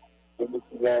 voilà, les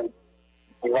métiers,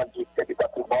 les évangélistes, les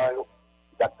patrimoines,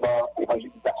 exactement,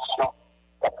 l'évangélisation,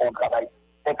 ça fait un travail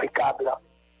impeccable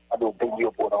à nos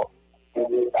bénis pour nous.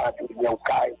 Bénis à la lumière au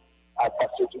caille, à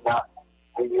passer du mal,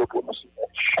 bénis pour nous.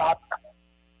 Chaque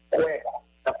coin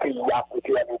d'un pays à côté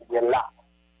de la lumière là,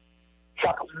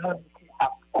 chaque monde qui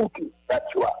a côté de la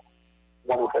joie,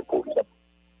 nous fait pour vous.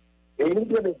 Et il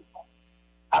nous dit,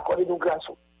 accordez-nous grâce,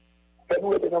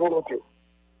 faites-nous aider dans volonté.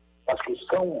 Parce que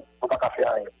sans vous, on ne peut pas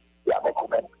faire rien. Et avec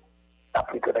vous-même, n'a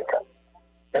plus que des cas.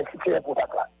 Merci Seigneur pour ta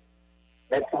grâce.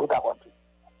 Merci pour ta bonté.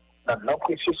 Dans le nom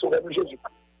précieux Sauveur de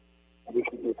Jésus-Christ, nous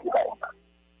écrivons qui va être.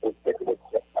 Et c'est le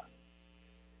ciel.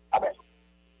 Amen.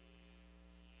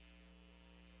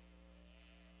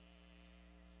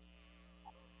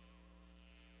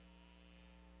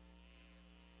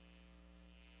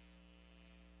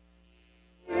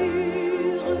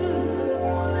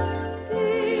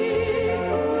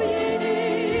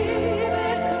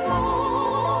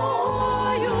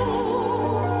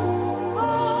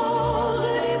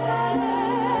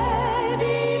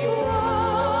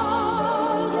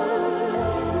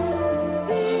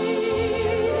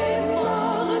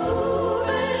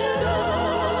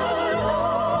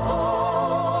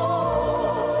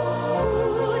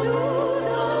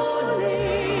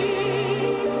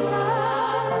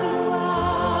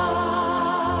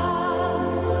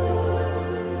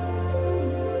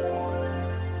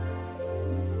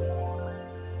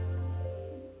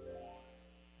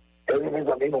 Mes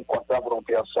amis, nous comptons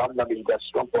volonté ensemble dans la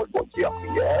méditation pour le bon Dieu en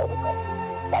prière,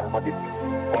 parlement des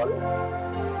Paul,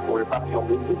 pour le papillon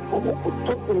de Dieu, pour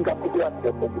toute une capitale à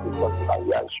faire pour le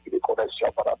mariage, qui est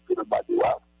conversion par tout le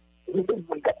Badoua, et nous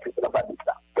devons une capitale dans la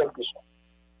Badoua, quel que soit.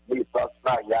 Naissance,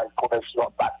 mariage,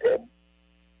 conversion, baptême,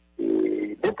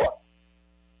 et n'importe.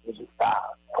 Nous sommes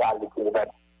pas pour aller pour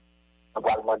nous-mêmes, nous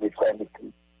allons demander frères et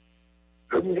filles.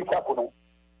 Je dis quoi pour nous,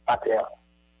 matin,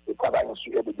 le travail au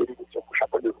sujet de bénédiction pour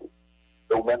chacun de vous.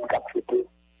 Ou même qu'à traiter,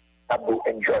 à vous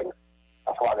enjoy,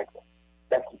 à faire avec nous.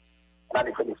 Merci. On a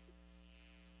des félicitations.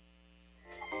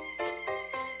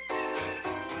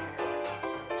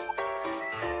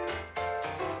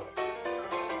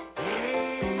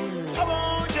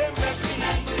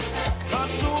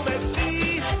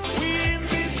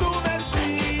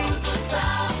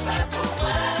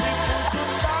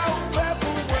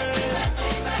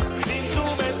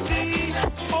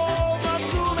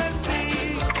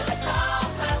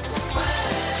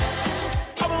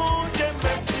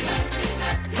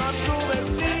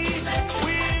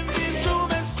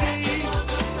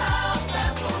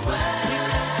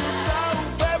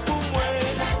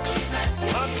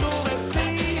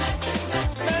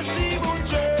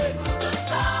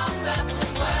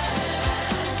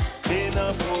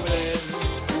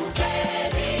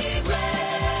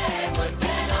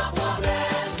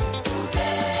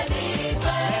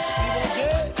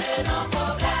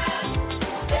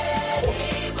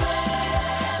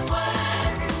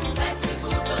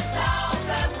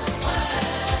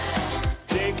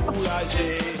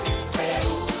 découragé. C'est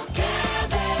où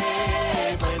qu'elle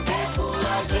est, moi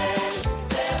découragé.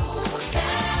 C'est où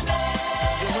qu'elle est,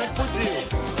 C'est moi pour dire.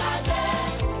 découragé.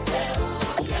 C'est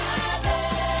où qu'elle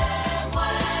est, moi.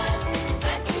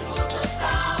 Merci pour tout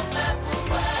ça, on fait pour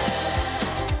moi.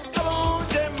 Oh mon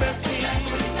Dieu, merci.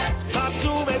 Ma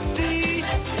tout merci.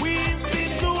 Oui, oui,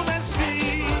 tout merci.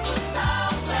 Tout ça,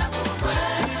 on fait pour moi.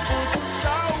 Pour tout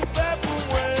ça, on fait pour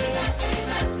moi.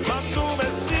 Ma tout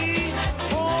merci.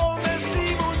 Oh, merci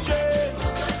mon Dieu.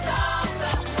 Tout ça, on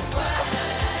fait pour moi.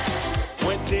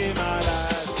 Moi t'es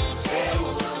malade. C'est où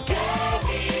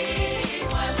guéri,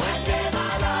 moi t'es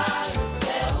malade.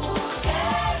 C'est où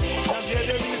guéri, Janvier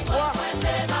 2003. moi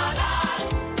t'es malade.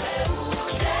 C'est où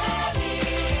guéri,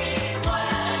 moi.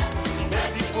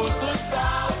 Merci pour tout ça,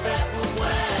 on fait pour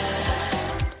moi.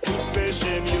 Tout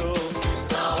péché mieux.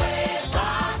 Sans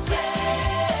effacer,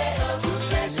 Tout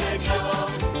péché mieux.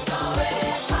 sans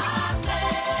effacer,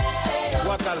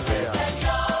 Roi Calvaire.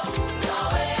 sans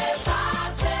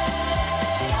effacer.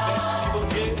 Merci mon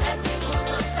Dieu. Merci pour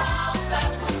tout ça, on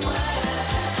fait pour moi.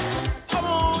 Oh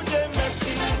mon Dieu,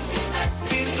 merci.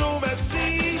 Tout merci.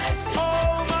 Oh,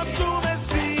 ma tout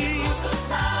merci. Tout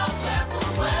ça, on fait pour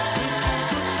moi.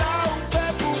 Tout ça, on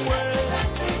fait pour moi.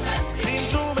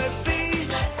 Tout merci.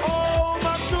 Oh,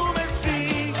 ma tout merci.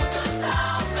 Tout ça,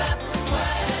 on fait pour moi.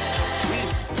 Oui,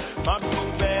 ma tout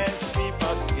merci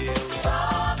parce que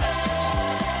Sauvé,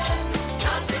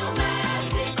 quand tu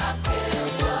merci parce que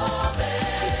sauvé.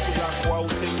 c'est sous la croix où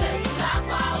t'es mort. La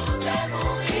croix où t'es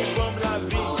mouru, Comme la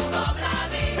vie. comme la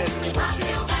vie. Merci mon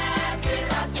Dieu. Merci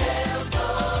parce que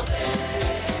sauvé.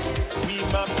 Oui,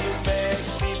 ma tout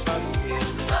merci parce que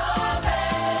Sauvé,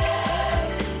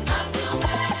 quand tu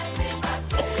merci parce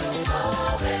que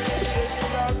sauvé. c'est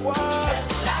sous la croix.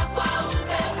 La croix où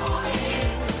t'es mouru,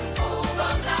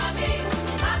 comme la vie.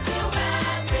 Quand tu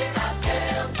merci parce que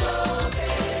sauvé.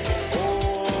 Oh,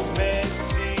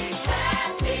 merci.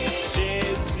 Merci,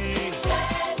 Jésus.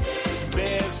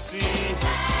 Merci.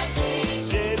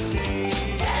 Jésus.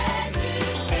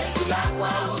 C'est sous la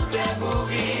croix où t'es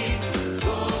mouru.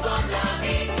 comme la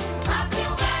vie. Quand tu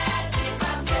merci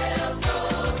parce que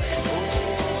sauvé.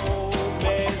 Oh,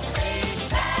 merci.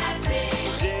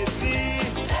 Jésus.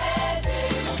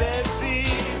 Merci.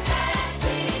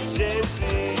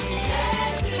 Jésus.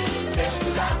 C'est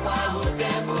sous la croix où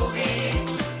t'es mouru.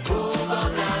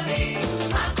 Comme la vie.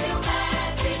 Quand tu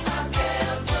merci parce que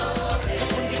sauvé. Tout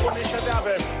le monde qui connaît chanter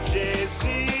avec.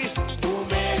 Jésus, vous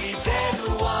méritez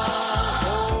louange.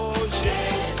 Oh,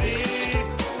 Jésus.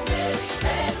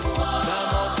 Dans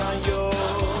montagne, dans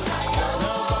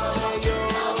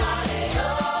vallée,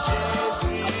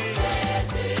 Jésus.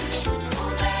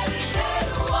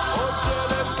 Oh Dieu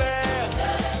le Père,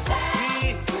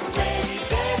 oui, vous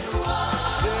méritez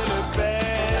louange. Dieu le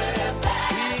Père,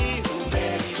 oui, vous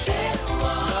méritez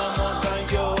louange. Dans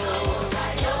montagne, dans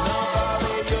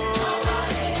vallée, Dieu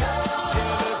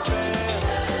le Père.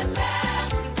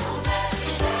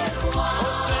 Oh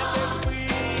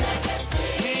Saint-Esprit,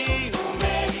 oui, vous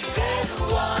méritez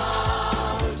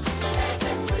louange.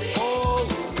 Oh,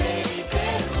 vous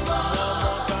méritez louange. Dans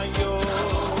montagne,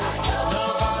 dans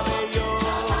vallée,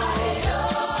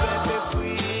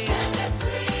 Saint-Esprit,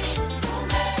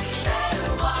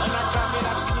 on acclame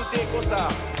la Trinité comme ça.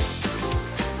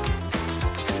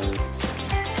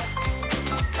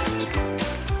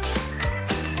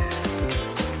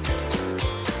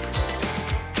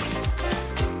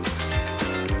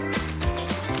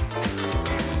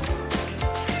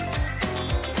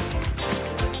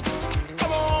 Oh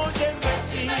mon Dieu,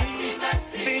 merci.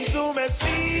 Bintou,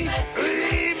 merci.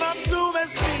 Oui, mam tout,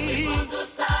 merci. Tout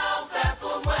ça, on fait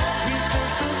pour moi. Oui, pour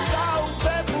tout ça, on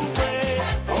fait pour moi.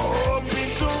 Oh,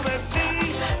 Bintou, merci.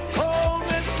 Oh,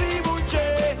 merci, mon Dieu.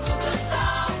 Tout ça,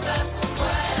 on fait pour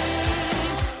moi.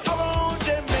 Oh mon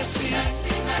Dieu, merci.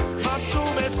 Mam tout,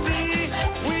 merci.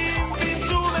 Oui,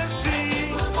 Bintou, merci.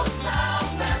 Tout ça, on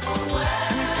fait pour moi.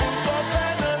 Pour sauver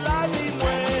dans la vie,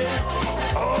 moi.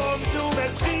 Oh, tout,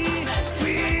 merci.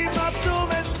 Oui, mam tout,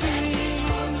 merci.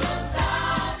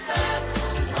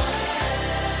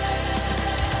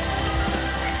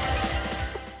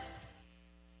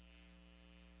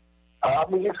 Alors,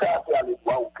 la musique, ça a fait aller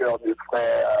voir au cœur de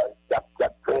frère Jacques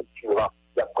Durand.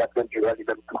 Jacques Durand, il est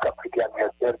même tout africain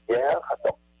anniversaire hier.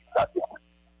 Donc, ça, c'est cool.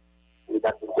 Il est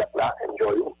dans une Jacques là,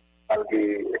 enjoy.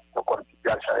 Malgré son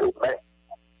situation, mais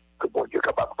que bon Dieu est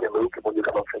capable de faire, que bon Dieu est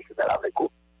capable de faire chemin avec vous.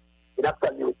 Il a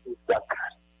salué aussi Jacques,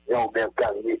 et on vient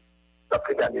gagner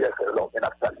l'Afrique anniversaire, on vient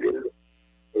saluer.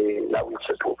 Et là où il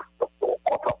se trouve, donc,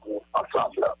 on compte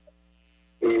ensemble.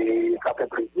 Et ça fait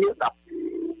plaisir,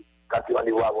 quand tu vas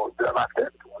aller voir le matin,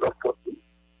 l'autre sortie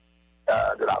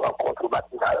de la rencontre rencontre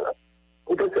matinale.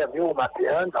 Nous te servions au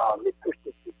matin dans les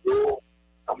petits studios,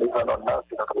 dans mes annonces,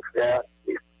 c'est notre frère,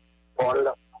 et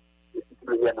Paul, et si tu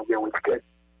veux bien nous bien week-end,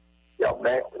 et en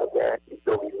mai, nous bien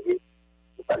d'origine,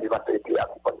 nous allons passer à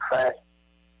bonne fin,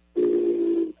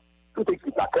 et toute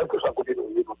équipe à quel que soit côté de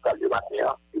nous, nous saluons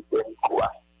matin, et bien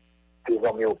quoi, les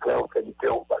hommes au cœur, au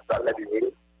créditeur, au passage, la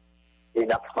lumière, et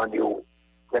nous avons demandé au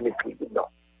même écrit, non.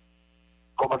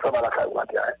 Comment ça va la case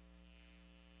matin?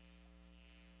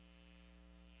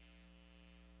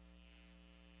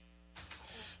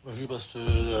 Bonjour pasteur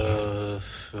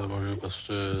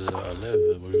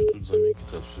Alève, bonjour tous les amis qui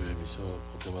tapent sur l'émission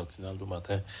Rencontre Matinale du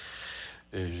matin.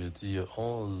 Et jeudi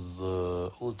 11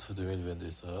 août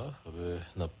 2022, ça,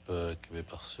 n'a pas que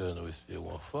pasteur nous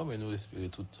espérons en forme et nous espérons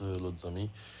tous les autres amis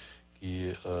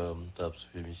qui tapent sur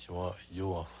l'émission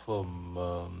yo en forme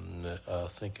à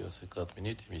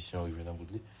 5h50, émission Rive dans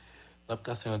Boudli. N'a pas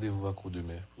cassé rendez-vous à coup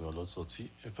demain pour l'autre sortie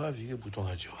et pas virer bouton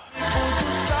radio.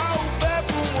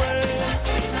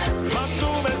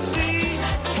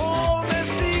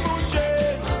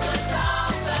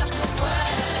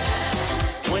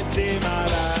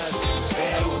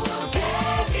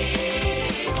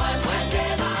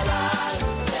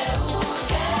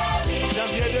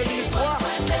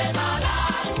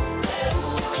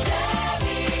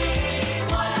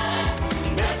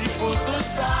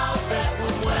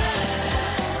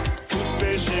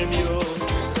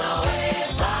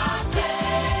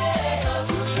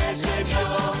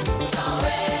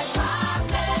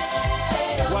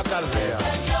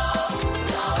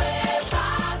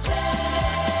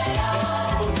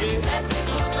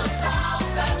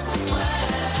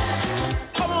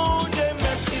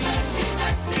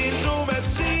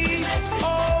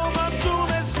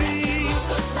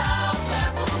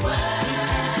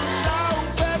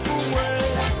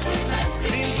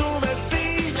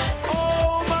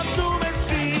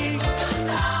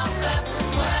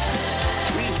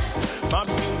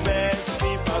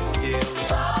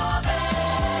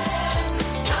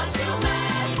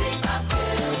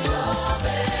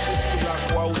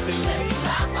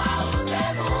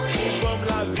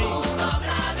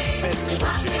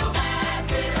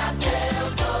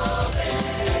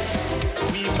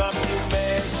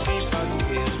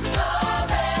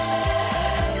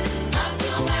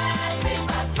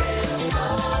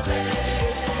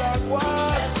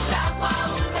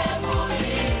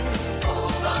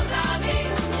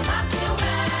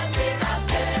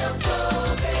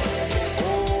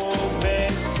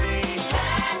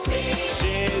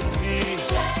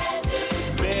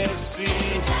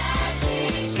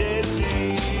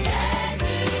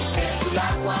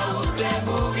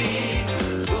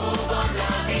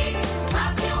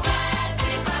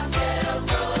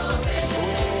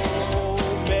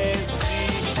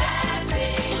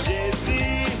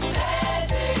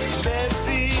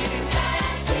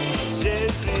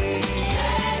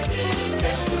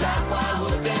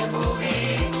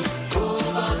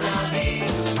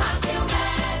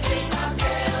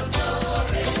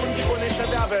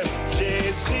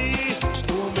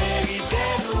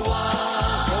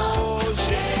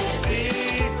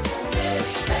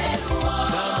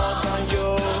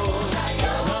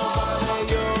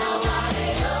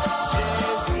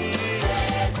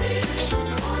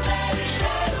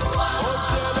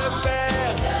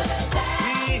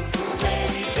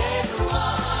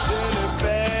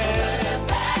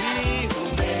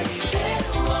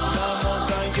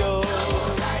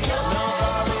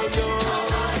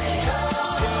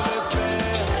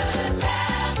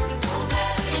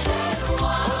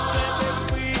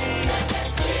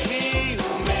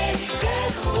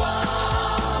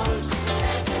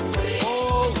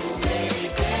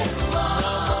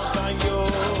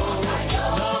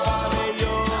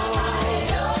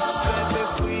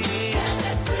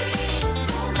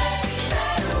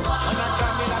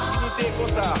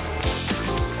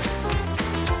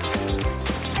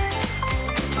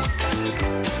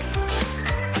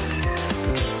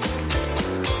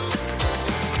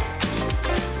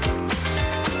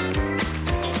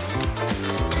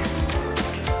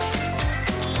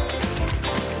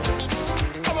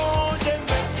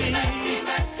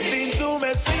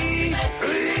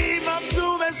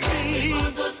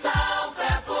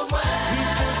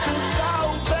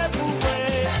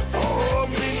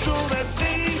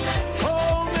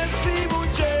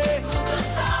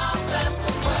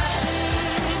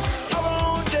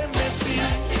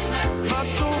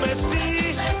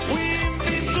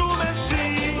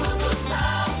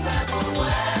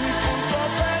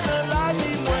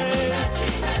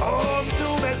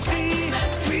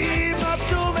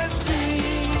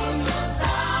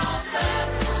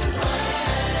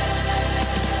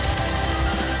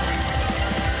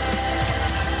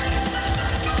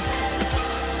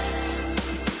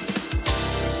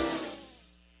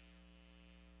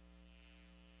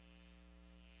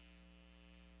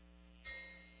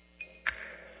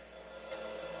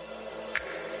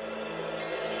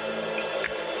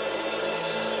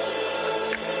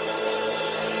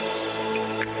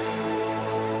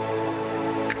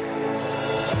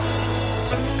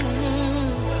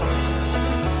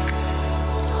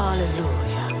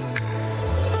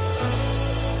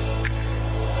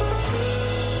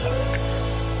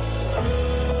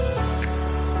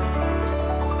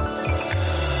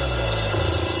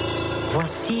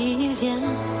 Voici il vient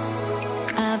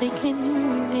avec les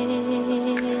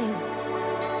nuées.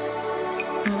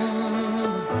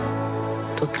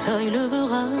 Tout œil le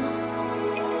verra,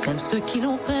 même ceux qui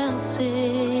l'ont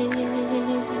pincé.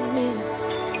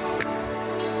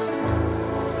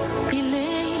 Il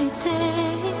est, il était,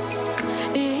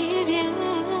 et il vient.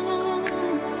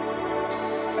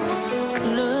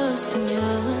 Le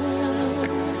Seigneur,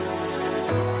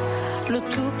 le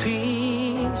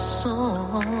Tout-Puissant.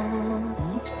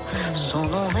 Son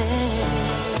nom est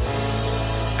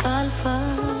Alpha,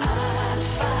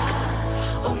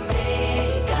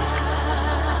 Oméga.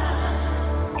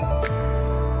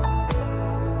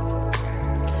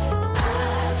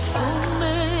 Alpha,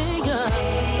 Oméga.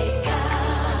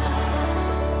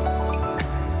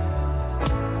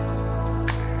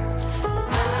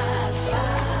 Alpha,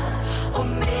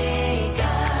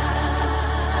 Oméga.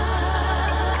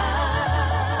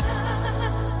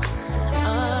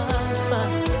 Alpha,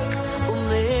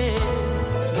 Oméga.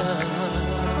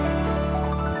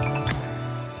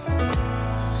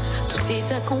 Tout est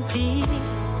accompli,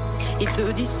 il te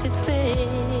dit c'est fait.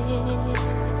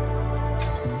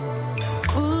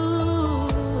 Ouh,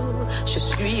 je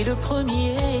suis le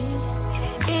premier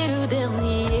et le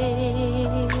dernier.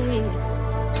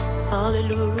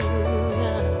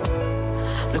 Alléluia.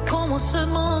 Le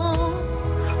commencement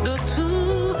de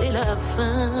tout et la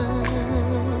fin.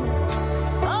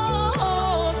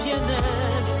 Oh,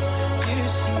 bien-aimé du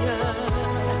Seigneur,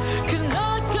 que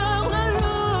nos cœurs le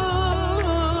louent.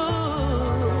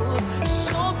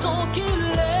 Chantons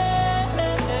qu'il est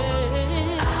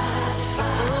Alpha,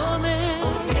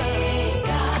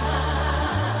 Oméga.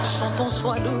 Chantons,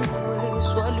 sois loué,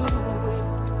 sois loué.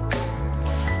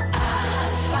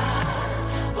 Alpha,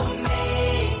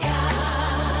 Oméga.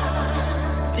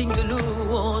 Digne de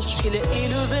louange, il est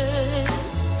élevé.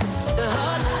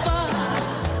 Alpha,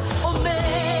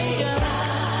 Oméga.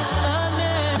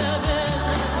 Amen, amen,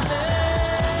 amen.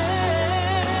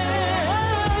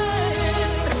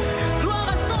 Gloire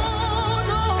à son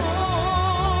nom.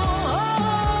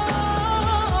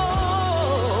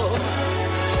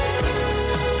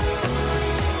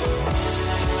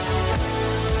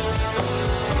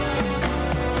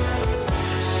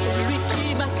 Celui qui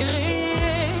m'a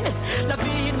créé, la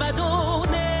vie il m'a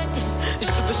donné. Je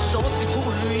veux chanter pour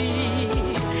lui,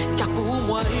 car pour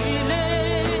moi il est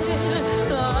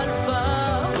Alpha,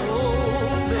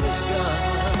 Oméga.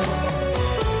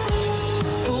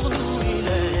 Pour nous il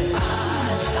est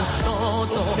Alpha,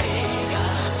 chantons,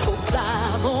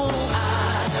 proclamons,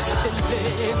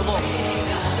 célébrons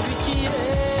celui qui est.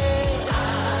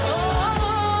 Oh,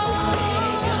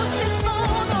 c'est son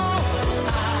nom.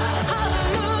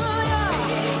 Alléluia.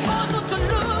 Oh, nous te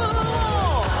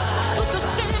louons, nous te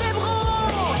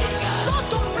célébrons.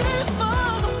 Chantons plus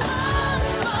fort.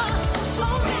 Alpha,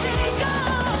 Oméga.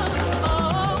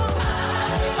 Oh,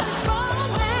 Alpha,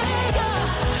 Oméga.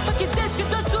 Toi qui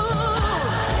décides de tout.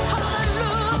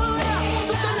 Alléluia.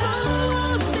 Nous te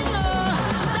louons, Seigneur.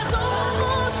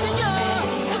 T'adorons, Seigneur.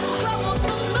 Nous proclamons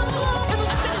ton nom et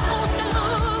nous célébrons ses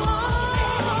louanges.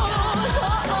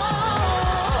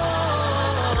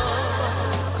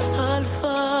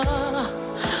 Alpha,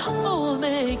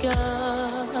 Oméga.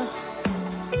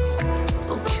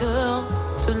 Nos cœurs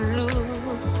te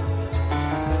louent,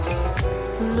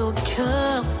 nos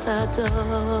cœurs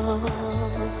t'adorent.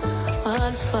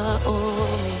 Alpha,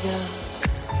 Oméga.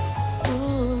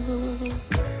 Ouh.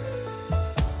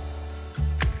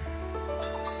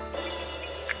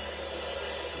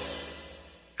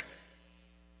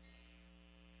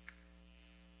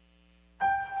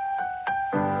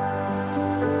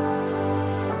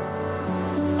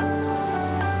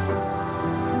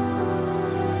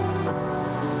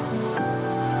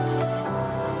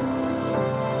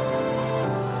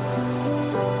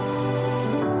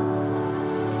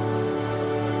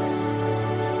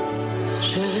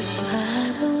 Je veux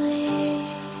t'adorer,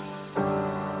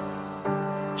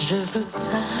 je veux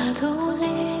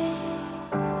t'adorer,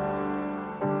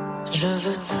 je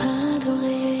veux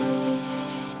t'adorer,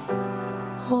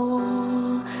 oh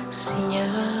Seigneur,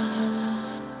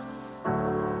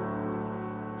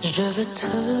 je veux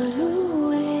te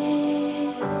louer,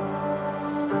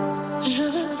 je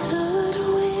veux te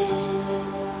louer,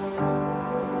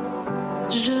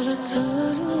 je veux te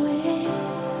louer.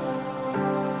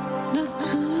 De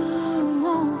tout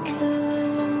mon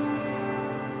cœur,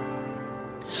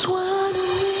 sois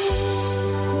loué,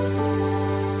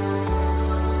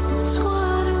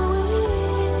 sois loué,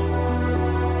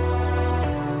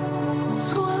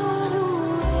 sois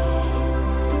loué,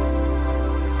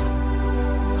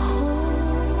 oh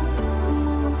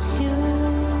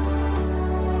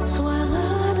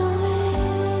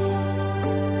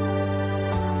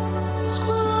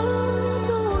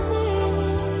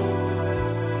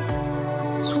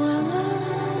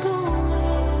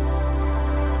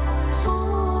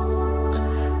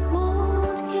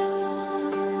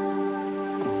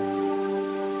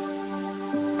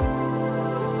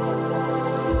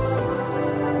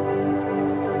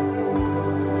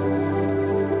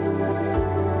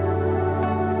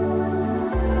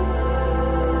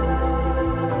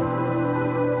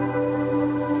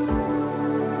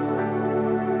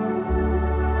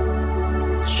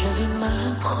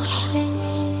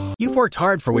You've worked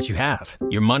hard for what you have.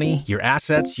 Your money, your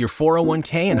assets, your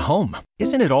 401k, and home.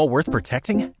 Isn't it all worth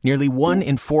protecting? Nearly 1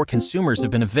 in 4 consumers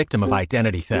have been a victim of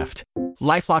identity theft.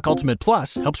 LifeLock Ultimate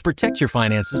Plus helps protect your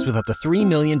finances with up to $3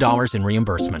 million in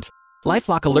reimbursement.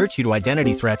 LifeLock alerts you to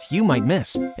identity threats you might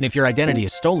miss. And if your identity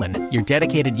is stolen, your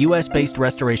dedicated U.S.-based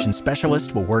restoration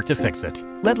specialist will work to fix it.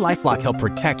 Let LifeLock help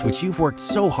protect what you've worked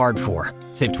so hard for.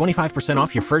 Save 25%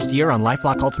 off your first year on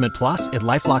LifeLock Ultimate Plus at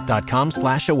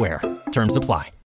LifeLock.com/aware. Terms apply.